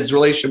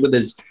relationship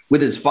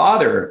with his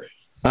father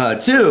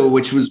too,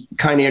 which was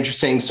kind of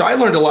interesting. So I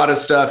learned a lot of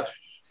stuff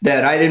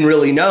that I didn't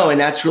really know, and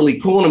that's really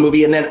cool in a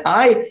movie. And then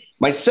I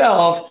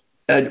myself,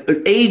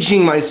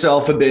 aging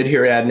myself a bit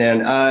here,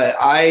 Adnan,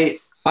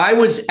 I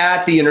was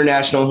at the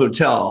International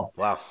Hotel.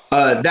 Wow,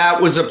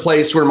 that was a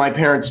place where my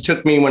parents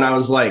took me when I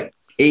was like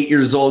 8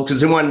 years old,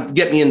 because they wanted to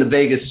get me in the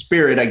Vegas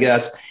spirit, I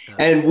guess.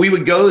 And we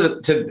would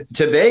go to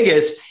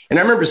Vegas. And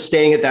I remember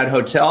staying at that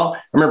hotel.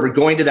 I remember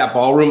going to that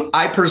ballroom.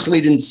 I personally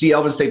didn't see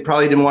Elvis. They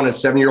probably didn't want a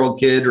 7-year-old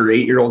kid or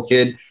 8-year-old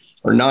kid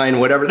or 9,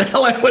 whatever the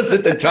hell I was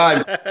at the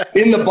time,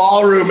 in the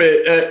ballroom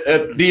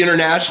at the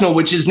International,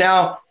 which is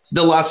now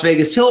the Las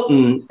Vegas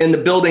Hilton. And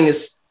the building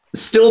is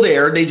still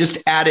there. They just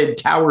added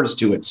towers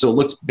to it, so it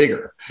looks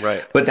bigger.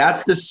 Right. But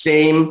that's the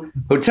same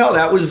hotel.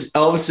 That was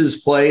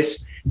Elvis's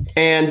place.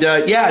 And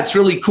it's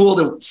really cool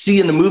to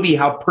see in the movie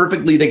how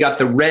perfectly they got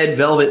the red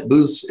velvet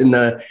booths in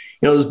the,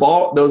 those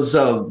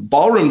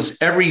ballrooms.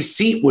 Every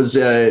seat was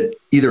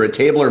either a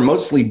table or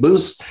mostly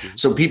booths,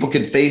 so people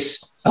could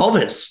face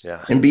Elvis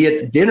and be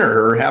at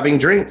dinner or having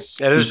drinks.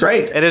 It was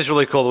great. It is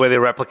really cool the way they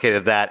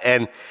replicated that.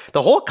 And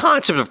the whole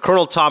concept of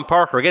Colonel Tom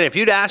Parker, again, if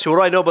you'd ask me, what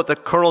do I know about the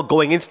Colonel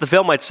going into the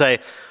film, I'd say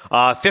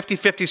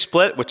 50-50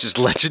 split, which is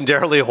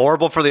legendarily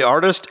horrible for the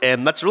artist.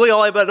 And that's really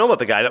all I know about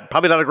the guy.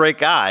 Probably not a great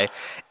guy.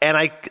 And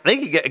I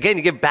think, again,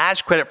 you give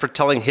Baz credit for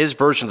telling his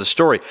version of the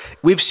story.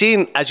 We've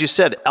seen, as you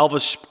said,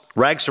 Elvis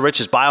Rags to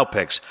Riches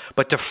biopics,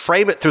 but to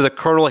frame it through the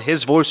Colonel,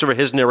 his voiceover,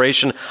 his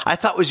narration, I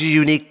thought was a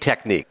unique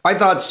technique. I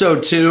thought so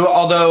too.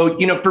 Although,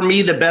 for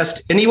me, the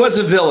best, and he was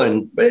a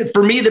villain, but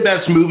for me, the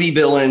best movie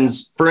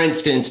villains, for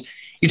instance,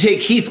 you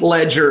take Heath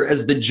Ledger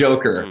as the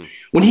Joker.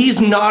 When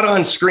he's not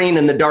on screen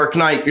in The Dark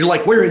Knight, you're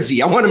like, where is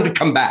he? I want him to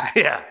come back.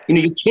 Yeah.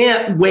 You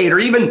can't wait. Or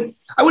even,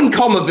 I wouldn't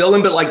call him a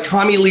villain, but like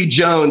Tommy Lee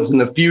Jones in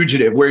The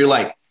Fugitive, where you're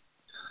like,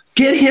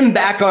 get him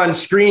back on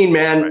screen,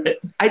 man. Right.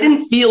 I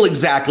didn't feel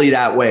exactly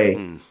that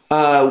way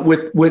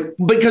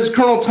because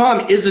Colonel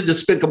Tom is a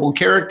despicable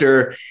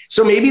character.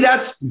 So maybe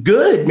that's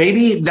good.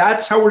 Maybe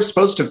that's how we're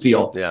supposed to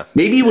feel. Yeah.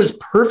 Maybe it was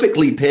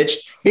perfectly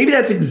pitched. Maybe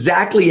that's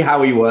exactly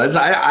how he was.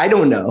 I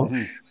don't know.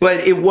 Mm-hmm.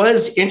 But it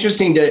was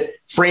interesting to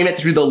frame it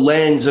through the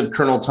lens of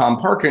Colonel Tom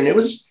Parker. And it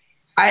was,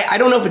 I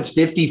don't know if it's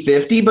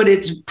 50-50, but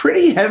it's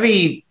pretty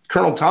heavy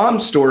Colonel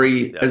Tom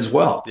story as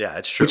well. Yeah,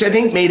 it's true. Which I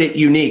think made it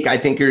unique. I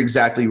think you're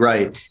exactly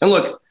right. And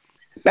look,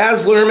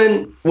 Baz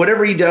Luhrmann,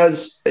 whatever he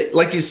does,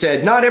 like you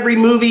said, not every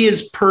movie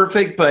is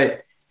perfect,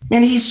 but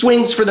man, he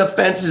swings for the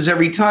fences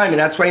every time. And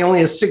that's why he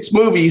only has 6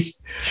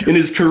 movies in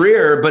his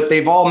career, but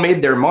they've all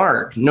made their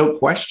mark. No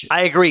question.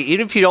 I agree.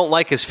 Even if you don't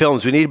like his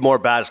films, we need more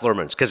Baz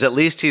Luhrmanns because at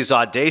least he's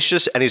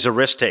audacious and he's a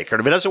risk taker.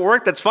 And if it doesn't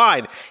work, that's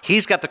fine.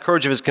 He's got the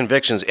courage of his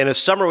convictions. In a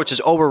summer which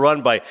is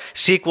overrun by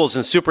sequels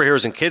and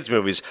superheroes and kids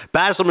movies,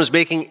 Baz Luhrmann's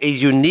making a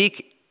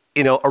unique,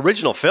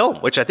 original film,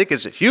 which I think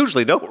is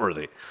hugely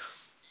noteworthy.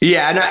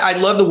 Yeah, and I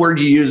love the word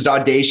you used,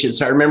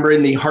 audacious. I remember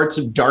in the Hearts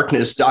of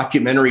Darkness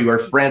documentary where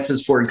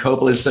Francis Ford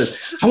Coppola said,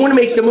 I want to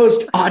make the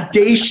most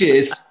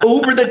audacious,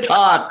 over the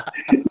top,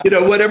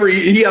 whatever.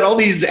 He had all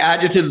these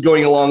adjectives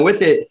going along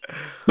with it.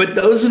 But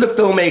those are the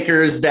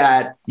filmmakers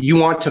that you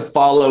want to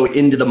follow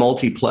into the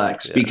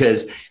multiplex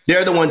because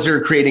they're the ones that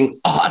are creating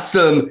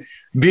awesome,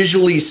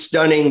 visually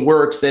stunning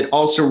works that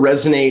also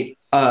resonate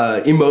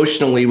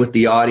emotionally with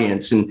the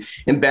audience. And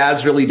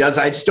Baz really does.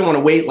 I just don't want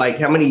to wait like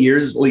how many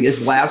years? Like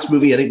his last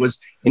movie, I think,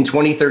 was in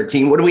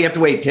 2013. What do we have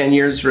to wait 10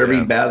 years for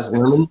every Baz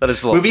Luhrmann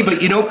movie?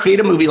 But you don't create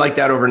a movie like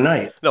that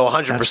overnight. No,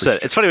 100%. Sure.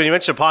 It's funny when you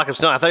mentioned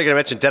Apocalypse Now, I thought you were going to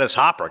mention Dennis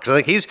Hopper because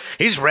I think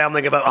he's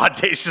rambling about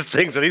audacious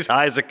things and he's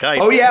high as a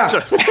kite. Oh, yeah.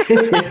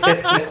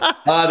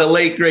 The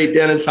late, great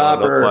Dennis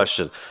Hopper. No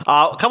question.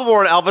 A couple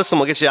more on Elvis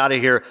and we'll get you out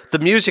of here. The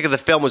music of the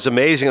film was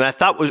amazing. And I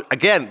thought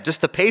again,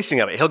 just the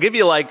pacing of it. He'll give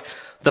you like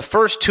the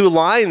first 2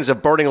 lines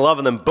of Burning Love,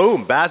 and then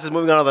boom, Baz is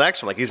moving on to the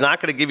next one. Like, he's not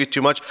going to give you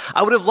too much.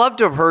 I would have loved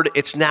to have heard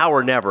It's Now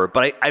or Never,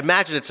 but I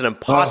imagine it's an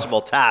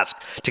impossible task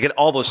to get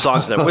all those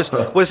songs in there.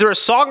 Was there a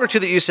song or two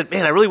that you said,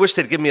 man, I really wish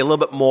they'd give me a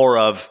little bit more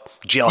of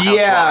Jailhouse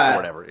Rock or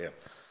whatever?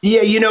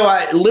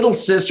 Yeah, Little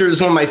Sister is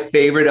one of my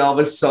favorite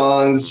Elvis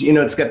songs.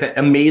 It's got that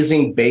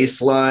amazing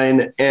bass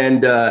line,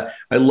 and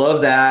I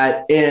love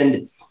that.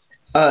 And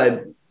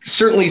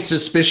certainly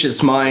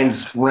Suspicious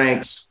Minds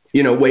ranks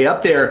way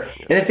up there.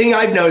 And the thing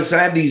I've noticed,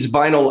 I have these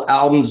vinyl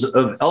albums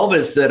of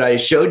Elvis that I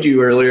showed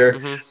you earlier.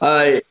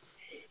 Mm-hmm.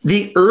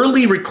 The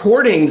early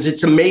recordings,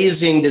 it's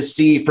amazing to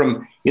see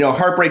from,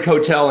 Heartbreak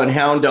Hotel and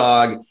Hound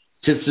Dog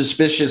to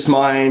Suspicious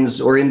Minds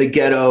or In the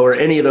Ghetto or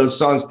any of those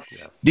songs,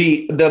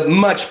 the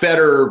much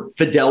better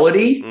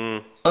fidelity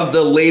of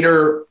the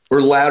later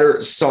or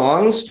latter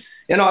songs.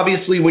 And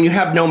obviously, when you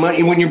have no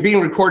money, when you're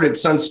being recorded at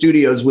Sun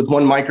Studios with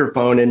one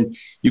microphone and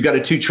you've got a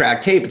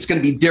 2-track tape, it's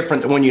going to be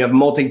different than when you have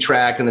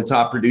multi-track and the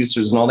top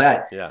producers and all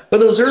that. Yeah.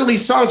 But those early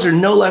songs are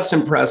no less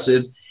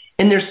impressive,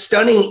 and they're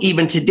stunning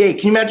even today.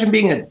 Can you imagine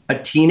being a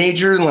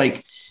teenager in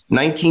like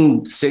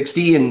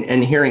 1960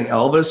 and hearing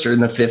Elvis, or in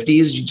the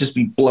 50s? You'd just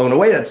be blown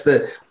away. That's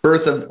the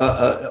birth of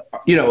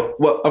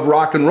of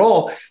rock and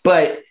roll.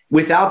 But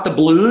without the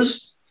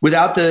blues,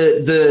 without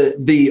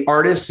the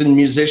artists and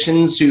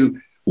musicians who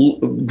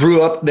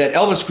that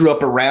Elvis grew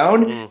up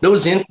around,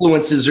 those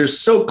influences are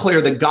so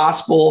clear. The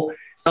gospel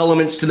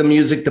elements to the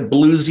music, the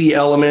bluesy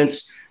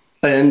elements,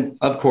 and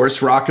of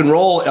course rock and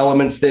roll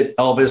elements that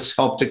Elvis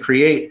helped to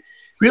create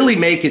really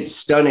make it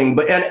stunning.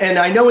 But and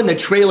I know in the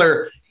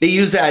trailer they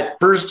use that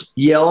first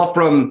yell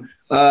from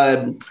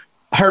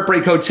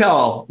Heartbreak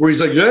Hotel where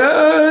he's like,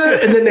 ah!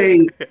 And then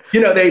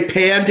they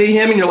pan to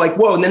him and you're like,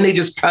 whoa, and then they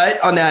just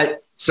cut on that.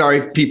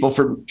 Sorry, people,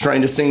 for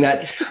trying to sing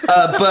that.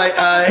 But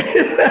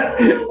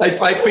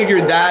I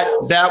figured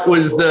that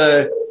was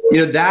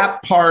that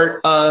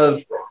part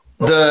of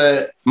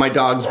my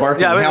dog's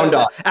barking, hound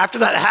dog. After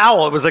that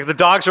howl, it was like the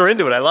dogs are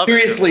into it. I love it.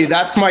 Seriously,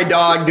 that's my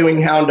dog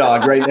doing hound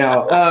dog right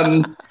now.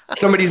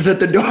 Somebody's at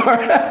the door.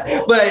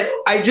 But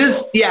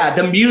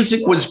the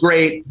music was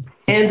great.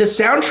 And the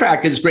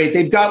soundtrack is great.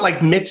 They've got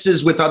like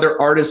mixes with other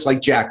artists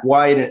like Jack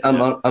White,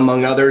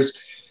 among others.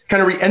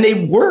 And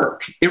they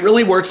work. It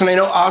really works. And I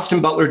know Austin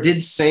Butler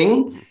did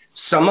sing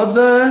some of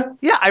the.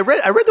 Yeah, I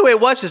read the way it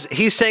was. Is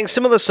he sang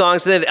some of the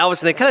songs and then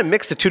Elvis, and they kind of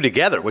mixed the two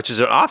together, which is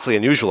an awfully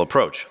unusual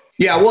approach.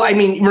 Yeah, well, I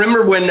mean,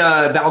 remember when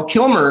Val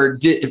Kilmer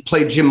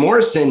played Jim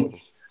Morrison?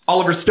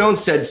 Oliver Stone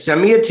said,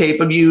 "Send me a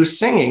tape of you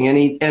singing,"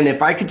 and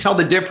if I could tell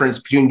the difference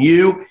between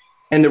you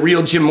and the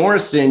real Jim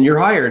Morrison, you're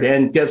hired.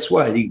 And guess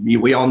what?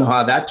 We all know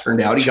how that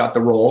turned out. He got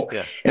the role,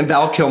 and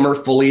Val Kilmer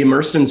fully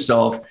immersed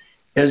himself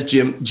as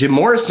Jim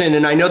Morrison.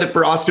 And I know that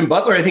for Austin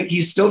Butler, I think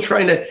he's still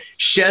trying to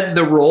shed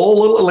the role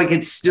a little. Like,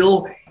 it's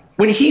still,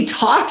 when he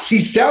talks, he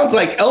sounds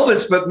like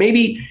Elvis, but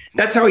maybe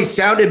that's how he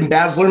sounded. And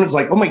Baz Luhrmann's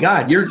like, oh my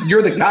God,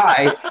 you're the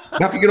guy.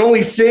 Now, if you can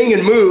only sing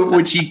and move,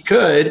 which he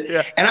could.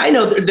 Yeah. And I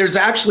know there's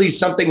actually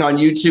something on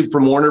YouTube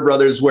from Warner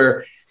Brothers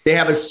where they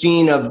have a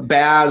scene of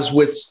Baz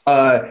with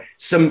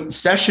some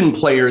session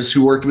players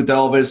who worked with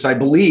Elvis, I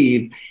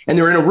believe. And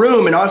they're in a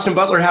room and Austin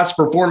Butler has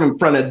to perform in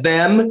front of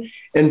them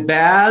and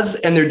Baz.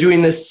 And they're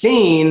doing this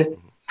scene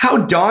how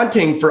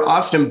daunting for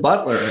Austin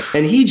Butler.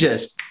 And he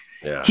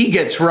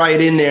gets right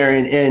in there.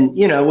 And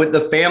with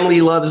the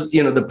family loves,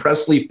 the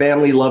Presley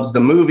family loves the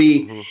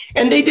movie. Mm-hmm.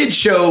 And they did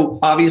show,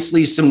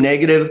 obviously, some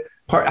negative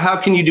part. How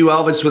can you do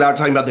Elvis without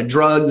talking about the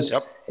drugs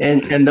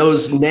and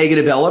those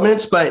negative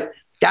elements? But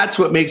that's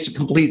what makes a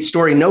complete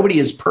story. Nobody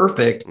is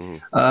perfect.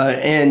 Mm-hmm.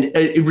 And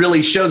it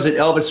really shows that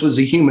Elvis was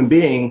a human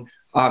being,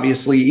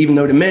 obviously, even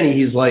though to many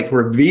he's like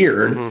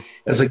revered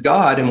as a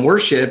god and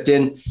worshipped.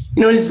 And,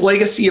 his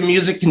legacy of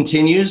music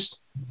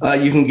continues.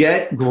 You can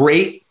get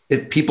great,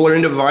 if people are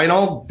into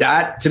vinyl,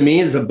 that to me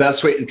is the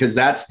best way, because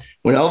that's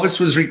when Elvis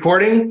was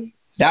recording,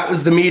 that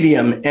was the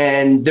medium.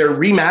 And they're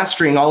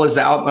remastering all his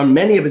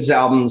many of his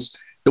albums,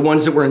 the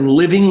ones that were in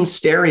living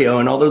stereo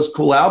and all those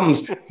cool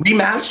albums,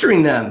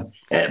 remastering them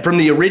from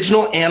the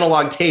original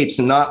analog tapes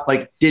and not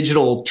like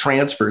digital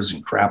transfers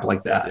and crap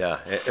like that. Yeah,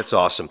 it's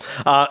awesome.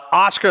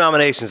 Oscar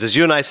nominations, as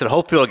you and I said,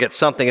 hopefully we'll get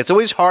something. It's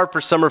always hard for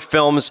summer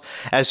films,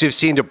 as we've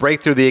seen, to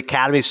break through the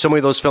Academy. So many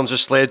of those films are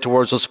slated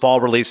towards those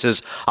fall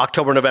releases,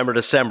 October, November,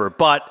 December.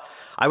 But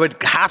I would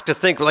have to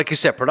think, like you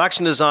said,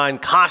 production design,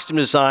 costume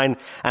design,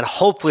 and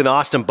hopefully an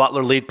Austin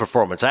Butler lead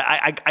performance.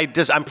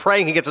 I'm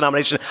praying he gets a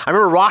nomination. I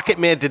remember Rocket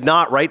Man did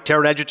not, right?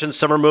 Taron Egerton's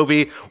summer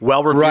movie,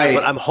 well-reviewed,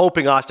 but I'm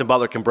hoping Austin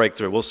Butler can break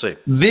through. We'll see.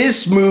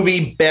 This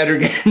movie better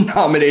get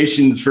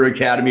nominations for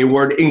Academy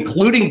Award,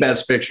 including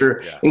Best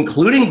Picture,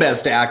 including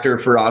Best Actor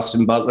for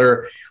Austin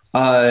Butler.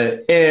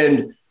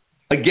 And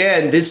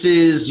again, this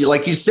is,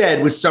 like you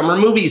said, with summer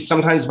movies,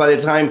 sometimes by the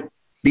time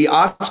the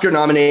Oscar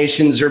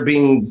nominations are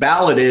being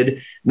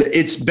balloted,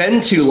 it's been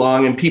too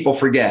long and people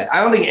forget.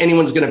 I don't think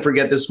anyone's going to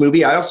forget this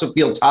movie. I also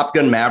feel Top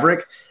Gun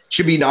Maverick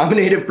should be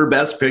nominated for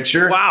Best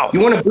Picture. Wow.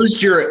 You want to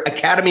boost your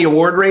Academy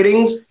Award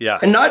ratings? Yeah.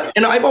 And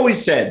I've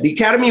always said the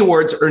Academy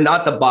Awards are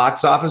not the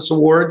box office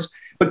awards,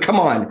 but come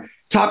on.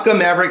 Top Gun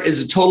Maverick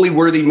is a totally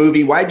worthy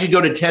movie. Why'd you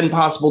go to 10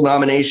 possible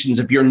nominations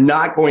if you're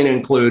not going to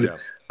include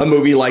a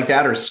movie like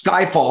that? Or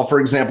Skyfall, for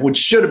example, which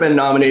should have been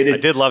nominated. I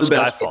did love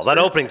Skyfall. That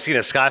opening scene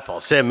of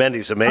Skyfall, Sam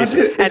Mendes,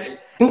 amazing.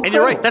 And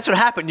you're right, that's what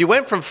happened. You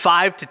went from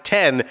 5 to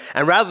 10,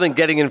 and rather than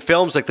getting in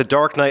films like The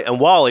Dark Knight and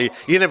WALL-E,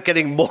 you end up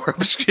getting more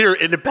obscure,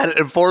 independent,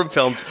 and foreign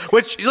films,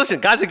 which, listen,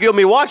 guys like you and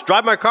me watched.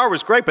 Drive My Car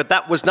was great, but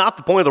that was not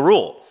the point of the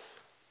rule.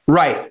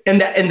 Right. And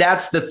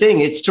that's the thing.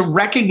 It's to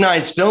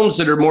recognize films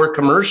that are more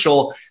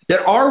commercial,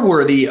 that are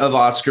worthy of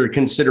Oscar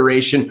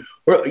consideration,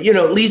 or,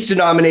 at least a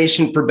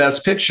nomination for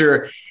Best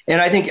Picture. And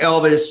I think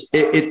Elvis,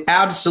 it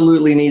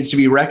absolutely needs to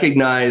be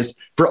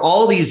recognized for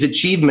all these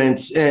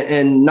achievements,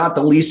 and not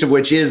the least of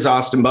which is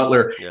Austin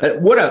Butler. Yeah.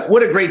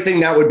 What a great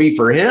thing that would be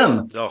for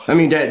him. Oh. I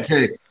mean,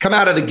 to come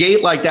out of the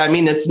gate like that. I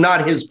mean, it's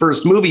not his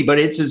first movie, but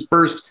it's his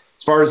first,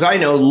 as far as I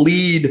know,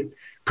 lead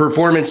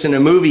performance in a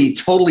movie.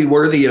 Totally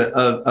worthy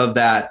of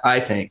that, I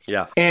think.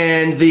 Yeah.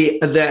 And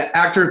the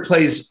actor who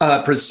plays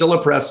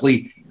Priscilla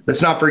Presley,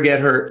 let's not forget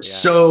her. Yeah.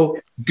 So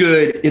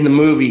good in the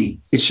movie.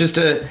 It's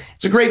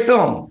a great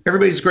film.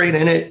 Everybody's great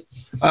in it.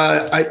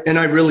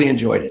 I really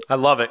enjoyed it. I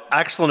love it.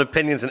 Excellent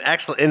opinions and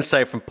excellent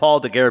insight from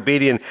Paul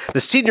DeGarabedian,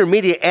 the senior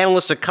media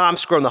analyst at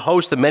ComScore and the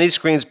host of Many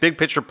Screens Big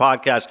Picture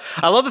podcast.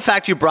 I love the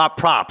fact you brought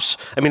props.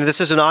 I mean, this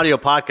is an audio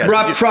podcast.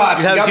 Brought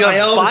props. I've got my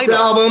Elvis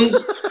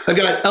albums. I've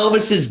got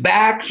Elvis's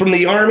back from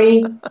the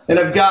Army, and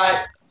I've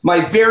got my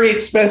very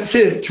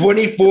expensive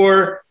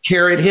 24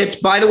 karat hits.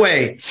 By the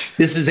way,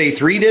 this is a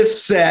 3-disc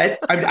set.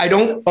 I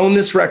don't own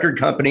this record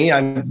company.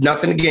 I'm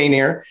nothing to gain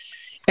here.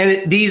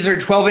 And these are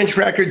 12-inch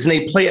records, and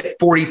they play at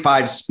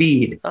 45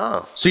 speed.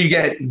 Oh. So you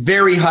get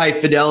very high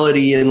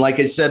fidelity. And like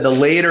I said, the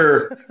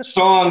later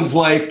songs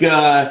like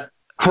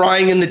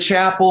Crying in the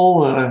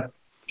Chapel,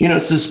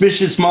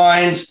 Suspicious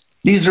Minds,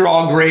 these are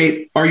all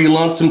great. Are You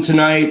Lonesome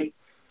Tonight?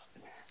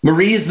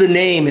 Marie's the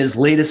Name, his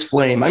latest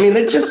flame. I mean,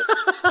 it just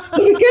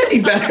doesn't get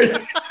any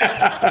better.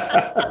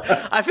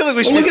 I feel like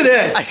we should look at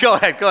this. Go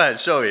ahead,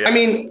 show me. I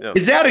mean,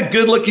 Is that a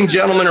good-looking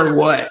gentleman or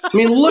what? I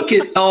mean, look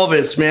at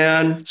Elvis,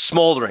 man.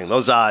 Smoldering,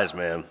 those eyes,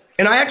 man.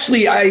 And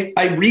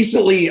I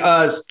recently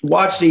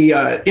watched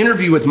the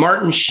interview with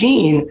Martin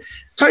Sheen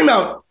talking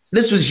about,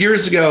 this was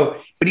years ago,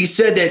 but he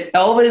said that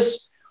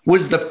Elvis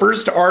was the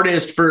first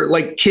artist for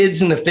like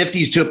kids in the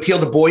 50s to appeal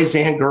to boys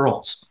and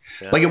girls.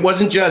 Yeah. Like it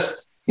wasn't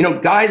just,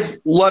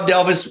 guys loved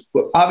Elvis.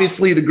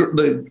 Obviously,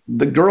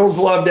 the girls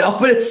loved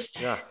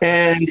Elvis. Yeah.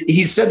 And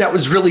he said that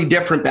was really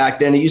different back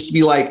then. It used to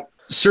be like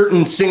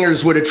certain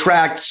singers would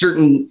attract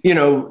certain,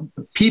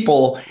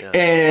 people. Yeah.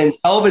 And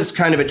Elvis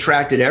kind of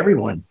attracted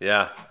everyone.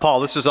 Yeah. Paul,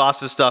 this was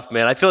awesome stuff,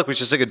 man. I feel like we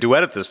should sing a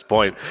duet at this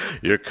point.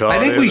 I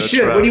think we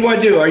should. What do you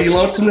want to do? Are you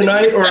lonesome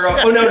tonight? Or,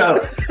 no.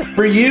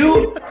 For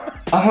you,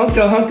 a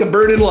hunk of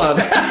burning love.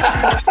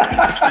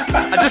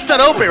 just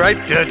that opening,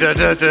 right? Dun, dun,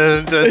 dun,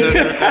 dun, dun,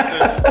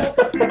 dun.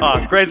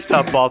 Oh, great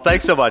stuff, Paul.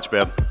 Thanks so much,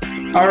 man.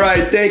 All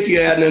right. Thank you,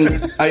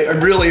 Adnan. I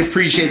really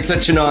appreciate,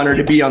 such an honor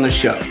to be on the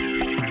show.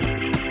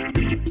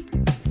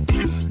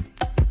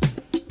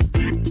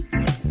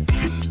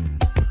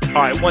 All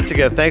All right, once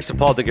again, thanks to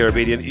Paul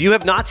DeGarabedian. You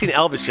have not seen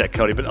Elvis yet,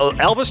 Cody, but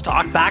Elvis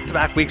talk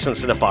back-to-back weeks on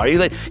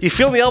Cinephile. Are you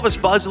feeling the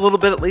Elvis buzz a little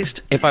bit at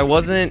least? If I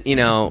wasn't,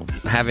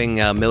 having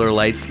Miller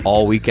Lights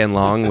all weekend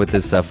long with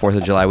this 4th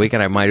of July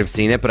weekend, I might have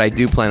seen it, but I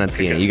do plan on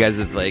seeing it. You guys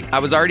have I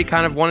was already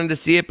kind of wanting to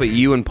see it, but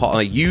you and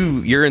Paul,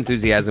 your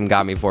enthusiasm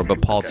got me for it,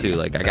 but Paul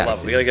too. I got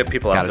to. We got to get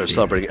people out there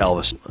celebrating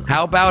Elvis.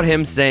 How about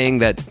him saying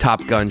that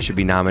Top Gun should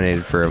be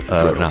nominated for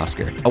an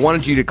Oscar? I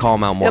wanted you to call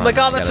him out more. Yeah, my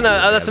God,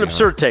 that's an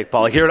absurd take,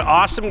 Paul. You're an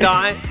awesome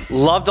guy.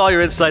 Loved all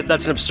your insight.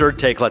 That's an absurd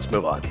take. Let's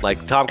move on.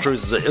 Tom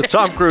Cruise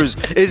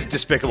is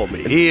Despicable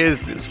Me. He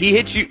is. He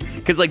hits you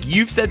because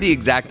you've said the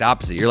exact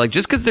opposite. You're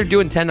just because they're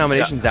doing 10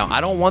 nominations now, I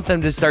don't want them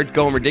to start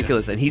going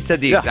ridiculous. And he said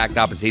the exact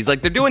opposite. He's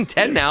like, they're doing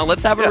 10 now.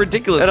 Let's have a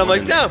ridiculous. And I'm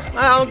like, no,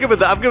 I'm good with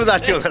that. I'm good with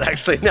that doing that.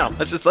 Actually, no.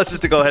 Let's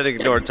just go ahead and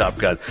ignore Top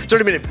Gun. It's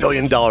already made $1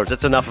 billion.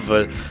 That's enough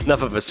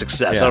of a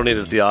success. Yeah. I don't need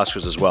it at the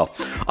Oscars as well.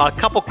 A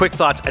couple quick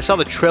thoughts. I saw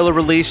the trailer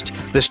released.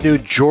 This new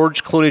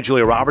George Clooney,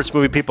 Julia Roberts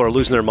movie. People are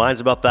losing their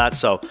minds about that.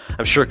 So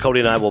I'm sure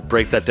Cody and I will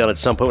break that down at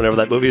some point whenever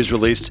that movie is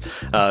released.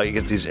 You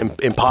get these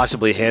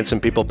impossibly handsome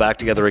people back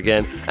together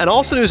again. And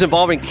also news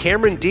involving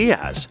Cameron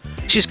Diaz.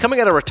 She's coming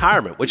out of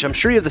retirement, which I'm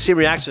sure you have the same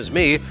reaction as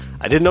me.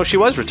 I didn't know she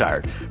was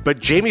retired. But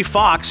Jamie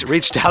Foxx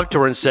reached out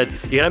to her and said,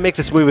 you got to make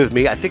this movie with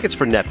me. I think it's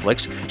for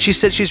Netflix. She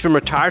said she's been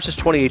retired since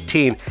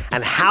 2018.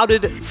 And how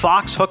did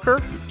Fox hook her?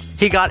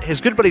 He got his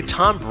good buddy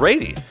Tom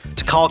Brady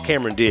to call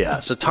Cameron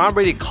Diaz. So Tom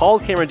Brady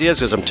called Cameron Diaz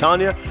because I'm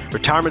telling you,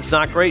 retirement's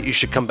not great. You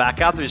should come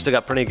back out there. You still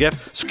got plenty of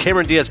gift. So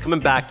Cameron Diaz coming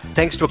back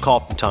thanks to a call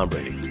from Tom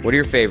Brady. What are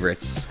your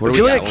favorites? If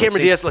you look at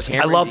Cameron Diaz, listen,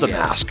 I love The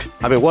Mask.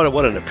 I mean, what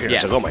an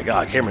appearance. Yes. Oh my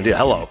God, Cameron Diaz,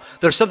 hello.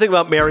 There's something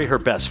about Mary, her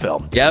best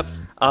film. Yep.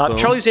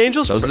 Charlie's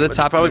Angels. Those are the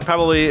top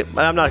probably,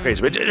 I'm not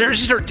crazy, but she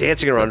started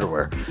dancing in her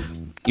underwear.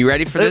 You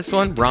ready for this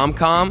one?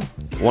 Rom-com.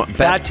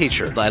 Bad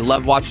Teacher. I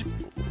love watching.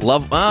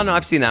 Oh no,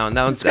 I've seen that one.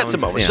 It's got some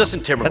moments.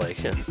 Justin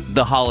Timberlake. Yeah.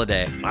 The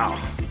Holiday. Wow.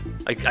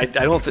 I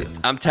don't think.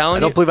 I'm telling you.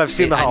 I don't believe I've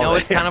seen The Holiday. I know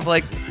it's kind of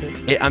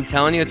I'm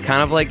telling you, it's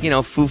kind of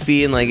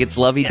foofy and it's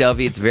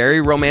lovey-dovey. It's very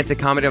romantic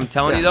comedy. I'm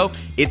telling you though,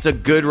 it's a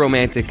good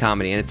romantic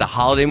comedy and it's a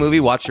holiday movie.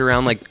 Watch it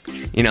around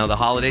the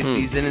holiday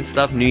season and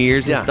stuff, New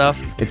Year's and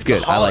stuff. It's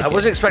good. I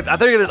wasn't expecting. I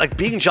thought you were gonna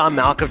being John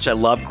Malkovich. I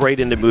love.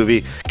 Great into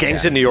movie.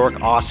 Gangs in New York.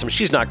 Awesome.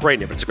 She's not great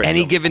in it, but it's a great.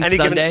 Any given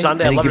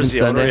Sunday. I love her as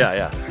the owner.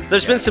 Yeah.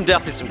 There's been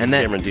definitely some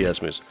Cameron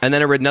Diaz movies. And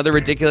then another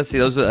ridiculous.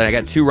 I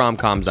got 2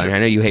 rom-coms on here. I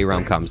know you hate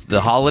rom-coms. The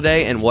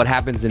Holiday and What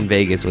Happens in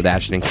Vegas with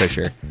Ashton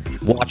Kutcher.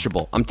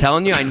 Watchable. I'm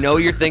telling you. I know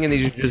you're thinking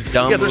these are just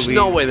dumb. Yeah, there's movies.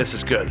 no way this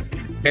is good.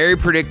 Very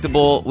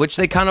predictable, which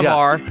they kind of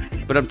are.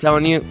 But I'm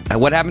telling you,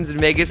 What Happens in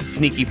Vegas,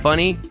 sneaky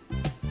funny.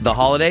 The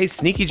Holiday,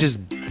 sneaky just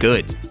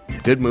good.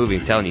 Good movie,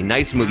 I'm telling you.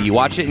 Nice movie. You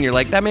watch it and you're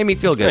like, that made me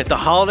feel good. Right, The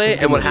Holiday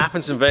and What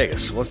Happens in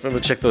Vegas. Let's maybe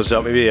check those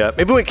out.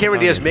 Maybe when Cameron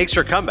Diaz makes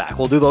her comeback,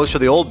 we'll do those for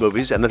the old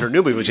movies, and then her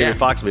new movie with Jamie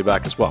Foxx will be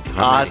back as well.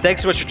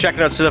 Thanks so much for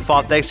checking out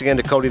Cinephile. Thanks again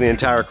to Cody and the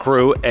entire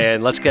crew,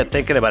 and let's get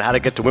thinking about how to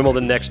get to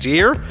Wimbledon next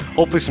year.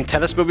 Hopefully some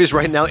tennis movies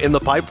right now in the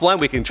pipeline.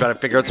 We can try to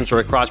figure out some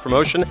sort of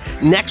cross-promotion.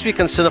 Next week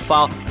on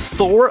Cinephile,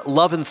 Thor,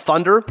 Love and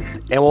Thunder,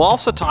 and we'll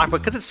also talk,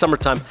 because it's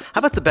summertime, how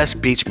about the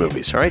best beach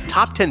movies, all right?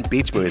 Top 10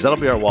 beach movies.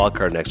 That'll be our wild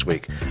card next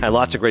week. And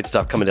lots of great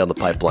stuff coming down the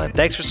pipeline.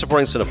 Thanks for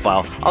supporting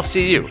Cinephile. I'll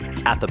see you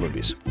at the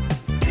movies.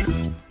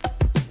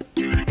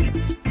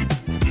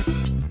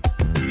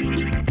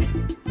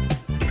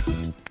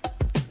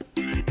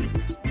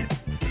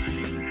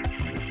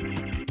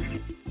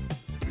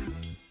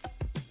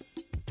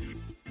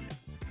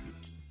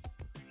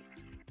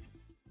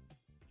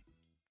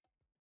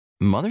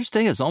 Mother's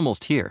Day is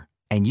almost here,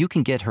 and you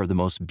can get her the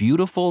most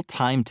beautiful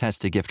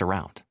time-tested gift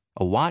around,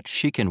 a watch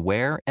she can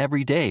wear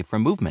every day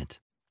from Movement.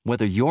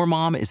 Whether your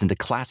mom is into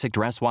classic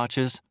dress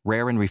watches,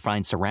 rare and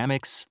refined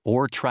ceramics,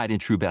 or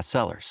tried-and-true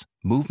bestsellers,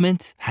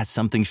 Movement has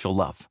something she'll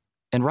love.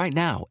 And right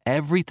now,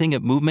 everything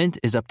at Movement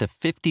is up to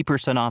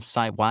 50% off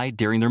site-wide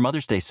during their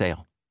Mother's Day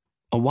sale.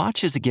 A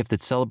watch is a gift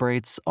that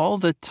celebrates all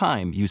the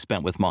time you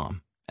spent with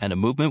Mom. And a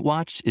Movement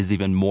watch is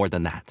even more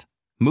than that.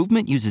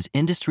 Movement uses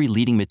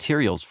industry-leading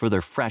materials for their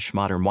fresh,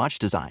 modern watch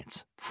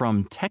designs,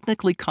 from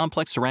technically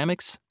complex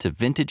ceramics to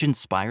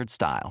vintage-inspired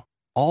style.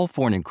 All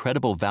for an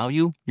incredible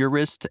value your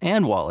wrist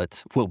and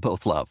wallet will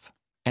both love.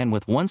 And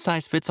with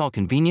one-size-fits-all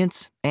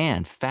convenience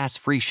and fast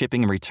free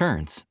shipping and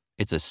returns,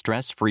 it's a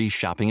stress-free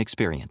shopping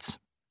experience.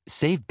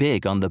 Save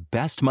big on the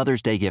best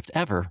Mother's Day gift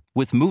ever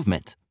with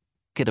Movement.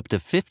 Get up to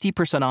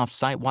 50% off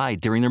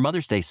site-wide during their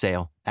Mother's Day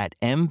sale at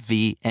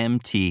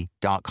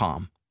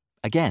MVMT.com.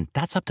 Again,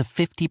 that's up to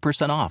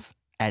 50% off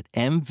at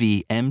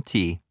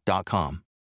MVMT.com.